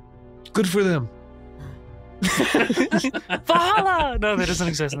 Good for them. Valhalla! No, that doesn't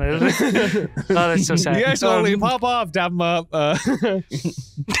exist. Oh, that's so sad. Yes, Ollie, pop off, dab them up.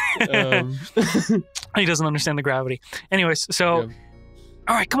 He doesn't understand the gravity. Anyways, so, Yeah.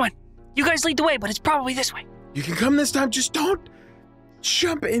 all right, come on. You guys lead the way, but it's probably this way. You can come this time. Just don't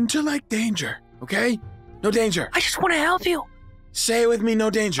jump into like danger. Okay? No danger. I just want to help you. Say it with me. No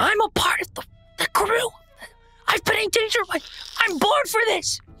danger. I'm a part of the crew. I've been in danger. I'm born for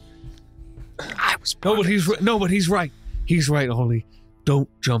this. I was born. But he's right. He's right, Ollie. Don't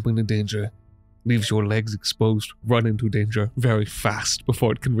jump into danger. Leaves your legs exposed. Run into danger very fast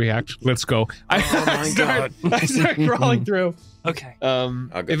before it can react. Let's go. Oh my God. I start crawling through. Okay.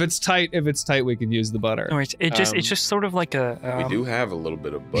 Okay. If it's tight, we can use the butter. No worries. It's just sort of like a. We do have a little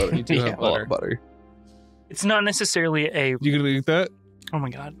bit of butter. We do Yeah, have a lot butter. of butter. It's not necessarily a. You gonna eat that? Oh my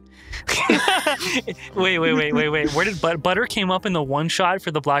god. Wait. Where did butter came up in the one shot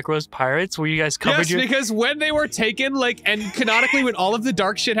for the Black Rose Pirates? Where you guys covered Yes, because when they were taken, and canonically when all of the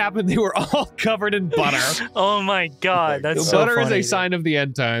dark shit happened, they were all covered in butter. Oh my god, that's so Butter funny. is a sign of the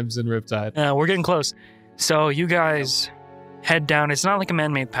end times in Riptide. We're getting close. So you guys head down. It's not like a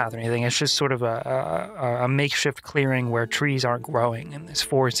man-made path or anything. It's just sort of a makeshift clearing where trees aren't growing and it's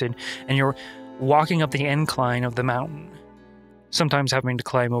forested, and you're walking up the incline of the mountain. Sometimes having to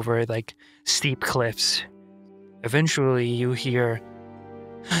climb over like steep cliffs. Eventually you hear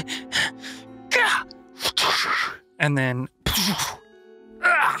and then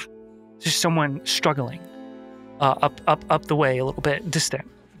just someone struggling up the way a little bit distant.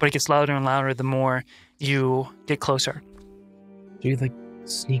 But it gets louder and louder the more you get closer. Do you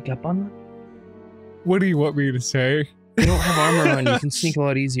sneak up on them? What do you want me to say? You don't have armor on. You can sneak a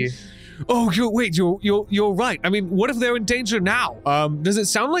lot easier. Oh, you're right. I mean, what if they're in danger now? Does it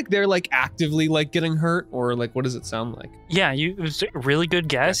sound like they're actively getting hurt, or what does it sound like? Yeah, it was a really good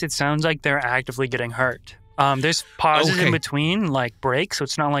guess. It sounds like they're actively getting hurt. There's pauses in between, breaks, so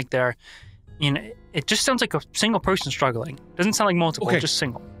it's not like they're, it just sounds like a single person struggling. Doesn't sound like multiple, just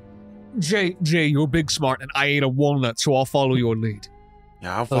single. Jay, you're big smart, and I ate a walnut, so I'll follow your lead.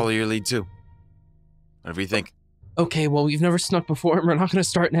 Yeah, I'll follow your lead too. Whatever you think. Okay, well, we've never snuck before, and we're not going to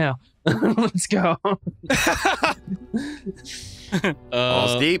start now. Let's go.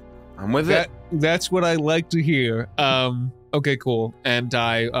 Balls deep. I'm with it. That's what I like to hear. Okay, cool. And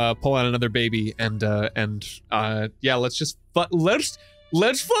I pull out another baby, and yeah, let's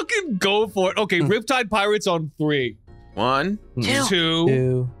fucking go for it. Okay, Riptide Pirates on 3. 1,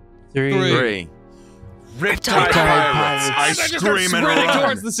 2, 3. 3. Riptide Pirates. I scream and running run.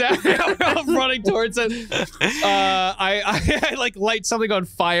 towards the sound. I'm running towards it. I light something on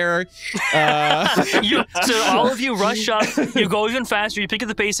fire. So all of you rush up. You go even faster. You pick up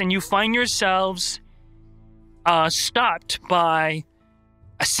the pace, and you find yourselves stopped by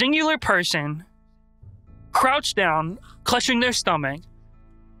a singular person crouched down, clutching their stomach,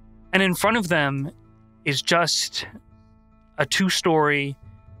 and in front of them is just a 2-story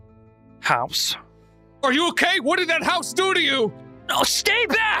house. Are you okay? What did that house do to you? No, stay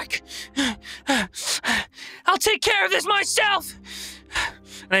back! I'll take care of this myself!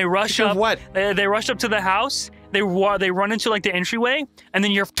 And they rush up. What? They rush up to the house. They run into like the entryway, and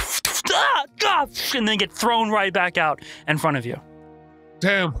then you're and then get thrown right back out in front of you.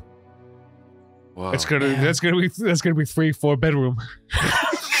 Damn. Whoa. That's gonna be 3-4 bedroom.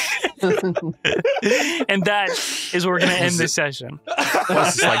 And that is where we're gonna end this session.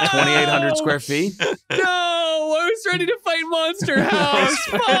 Plus, it's like 2,800 square feet. No, I was ready to fight Monster House.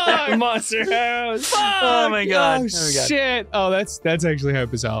 Fuck. Monster House. Fuck. Oh my god. Oh, shit. Oh, that's actually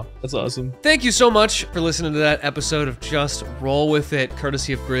hype as hell. That's awesome. Thank you so much for listening to that episode of Just Roll With It,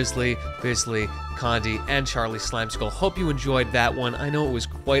 courtesy of Grizzly, Bisley, Condi, and Charlie Slimeskull. Hope you enjoyed that one. I know it was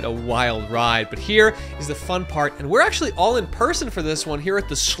quite a wild ride, but here is the fun part, and we're actually all in person for this one here at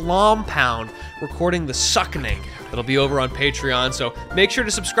the Slom Pound, recording the Suckening. It'll be over on Patreon, so make sure to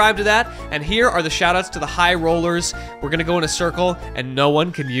subscribe to that. And here are the shoutouts to the high rollers. We're gonna go in a circle, and no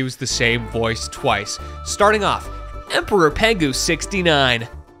one can use the same voice twice. Starting off, Emperor Pengu 69.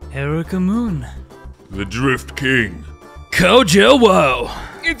 Erica Moon. The Drift King. Kojo Wo.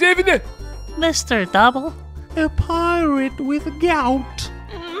 David. Mr. Double. A pirate with gout.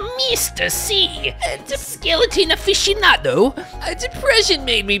 Mr. C, the skeleton aficionado. Depression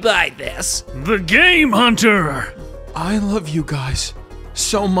made me buy this. The Game Hunter. I love you guys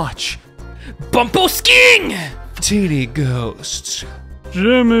so much. Bumpo skiing. Teeny Ghosts.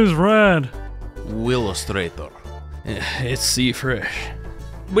 Jim is rad. Willustrator. It's Sea Fresh.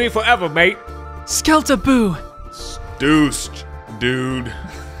 Me forever, mate. Skeltaboo. Deuced, dude.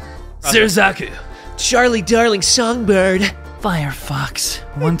 Zerzaku. Charlie Darling Songbird. Firefox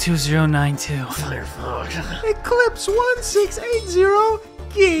 12092. Eclipse 1680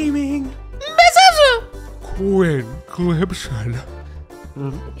 Gaming. Quinn Clipson.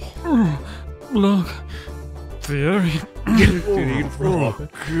 Look, Theory.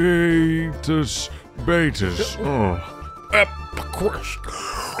 Gatus Betas. Epiquest.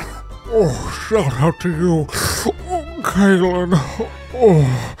 Oh, shout out to you, Kaylin. Oh.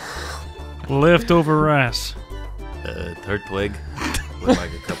 Leftover ass. Third twig. With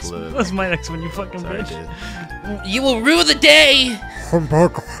like a couple of. That's my next one, you fucking Sorry, bitch. dude. You will rue the day.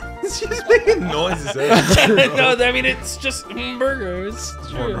 Hamburger. She's making noises. No, I mean, it's just burgers.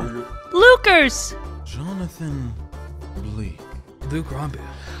 True. Lucas. Jonathan Bleak. Luke Rombu.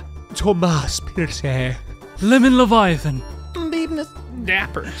 Thomas Pierce. Lemon Leviathan.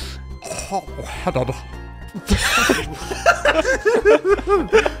 Dapper.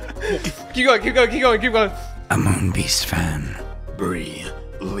 Keep going. A Moon Beast fan. Bree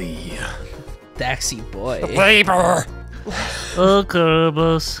Lee. Daxy boy. Oh,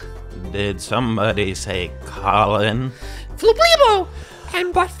 Kerbos. Did somebody say Colin? Flublibo.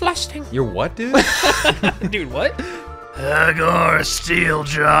 And butt flusting. You're what, dude? Dude, what? Hagar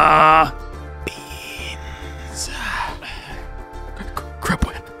Steeljaw. Crap.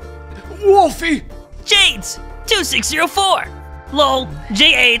 Wolfie. Jades. 2604. Lol.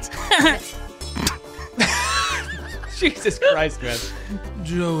 J8. Jesus Christ, man.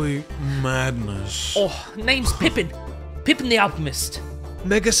 Joey Madness. Oh, name's Pippin. Pippin the Alchemist.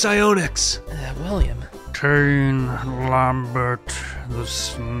 Mega Psionics. William. Kane Lambert, the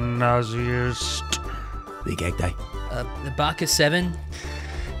snazziest. Big egg day. The Baka 7.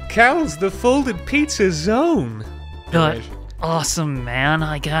 Cal's the Folded Pizza Zone. Awesome man,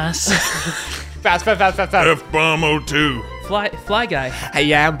 I guess. Fast. F-Bomb 02. Fly guy.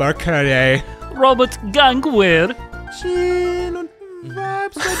 Hey, Amber Curry. Robert Gangweir.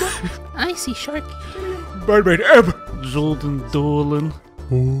 Icy Shark. Birdman M. Jordan Dolan.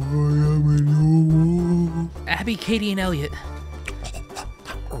 Abby, Katie, and Elliot.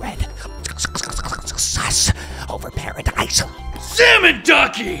 Red. Sus over paradise. Salmon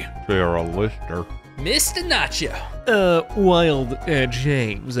Ducky! Sarah Lister. Mr. Nacho. Wild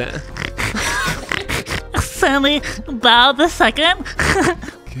James. Sammy Bao the Second.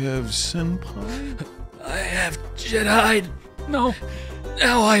 Kev Senpai. I have Jedi. No.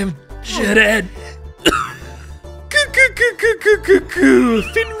 Now I am Jeded.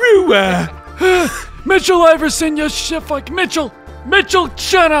 Finrua. Mitchell Iverson, you shit fuck. Mitchell,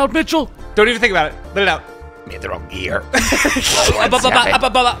 shout out, Mitchell. Don't even think about it. Let it out. Middle gear. Boss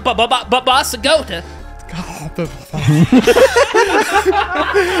Gota.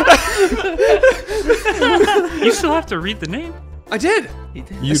 You still have to read the name? I did. He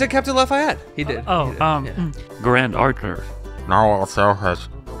did. I said Captain Lafayette. He did. Oh, He did. Grand Arthur. Now also has.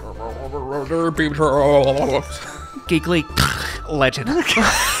 Geekly legend.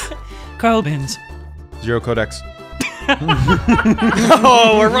 Carl Bins. Zero Codex.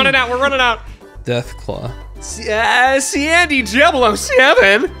 Oh, we're running out. We're running out. Deathclaw. Sandy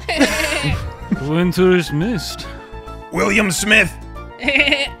 007. Winter's Mist. William Smith.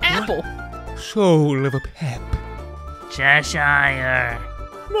 Apple. Soul of a pep. Cheshire.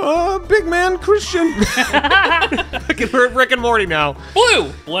 Big man Christian. Fucking Rick and Morty now.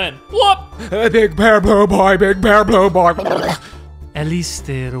 Blue. Blend. Whoop. Big bear blue boy, big bear blue boy.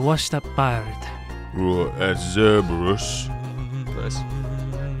 Alistair, washed up pirate. That's Zebras.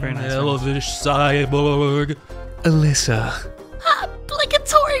 Very nice. Elvish cyborg. Alyssa.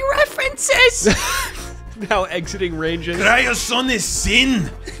 Obligatory references. Now exiting ranges. Cryos on his sin.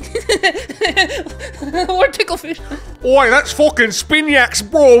 Or ticklefish. Oi, that's fucking Spinax,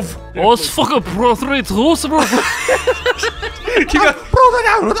 bruv. Os fucking portrait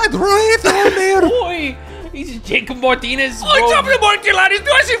Boy. He's Jacob Martinez. Oi, top of the market, lad.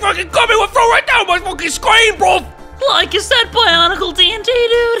 Do I see fucking coming? We'll throw right down my fucking screen, bruv. Like, is that Bionicle TNT,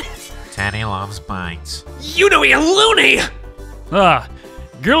 dude? Tanny loves bites. You know you loony. Ah,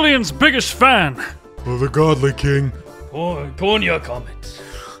 Gillion's biggest fan. The godly king. Konya comments.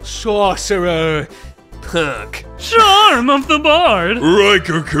 Sorcerer. Punk. Charm of the Bard.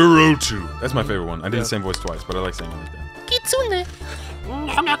 Riker Kurotu. That's my favorite one. I did the same voice twice, but I like saying it like that. Kitsune.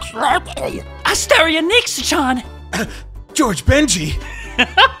 Asteria Nixon. George Benji.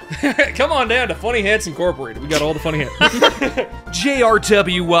 Come on down to Funny Hats Incorporated. We got all the funny hats.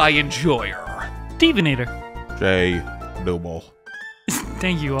 JRWI enjoyer. Divinator. Jay Noble.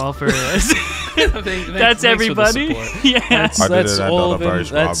 Thank you all for this. Thanks That's for the everybody. support. Yeah. That's I did it, I all thought of I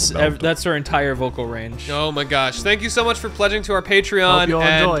them. very That's our entire vocal range. Oh my gosh. Thank you so much for pledging to our Patreon. Hope you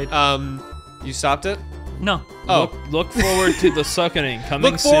all enjoyed. You stopped it? No. Oh. Look forward to the suckening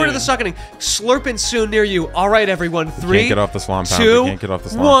coming Look forward to soon. the suckening. Slurping soon near you. All right, everyone. 3, Can't get off the slime pound. 2, Can't get off the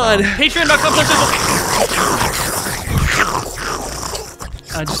slime 1. pound. Patreon.com/.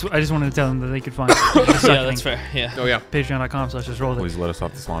 I just wanted to tell them that they could find Yeah, that's fair. Yeah. Oh yeah. Patreon.com/just-roll it. Please let us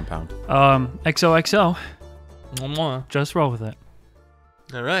off the slime pound. XOXO. Mwah. Just roll with it.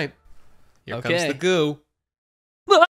 All right. Here Okay. comes the goo.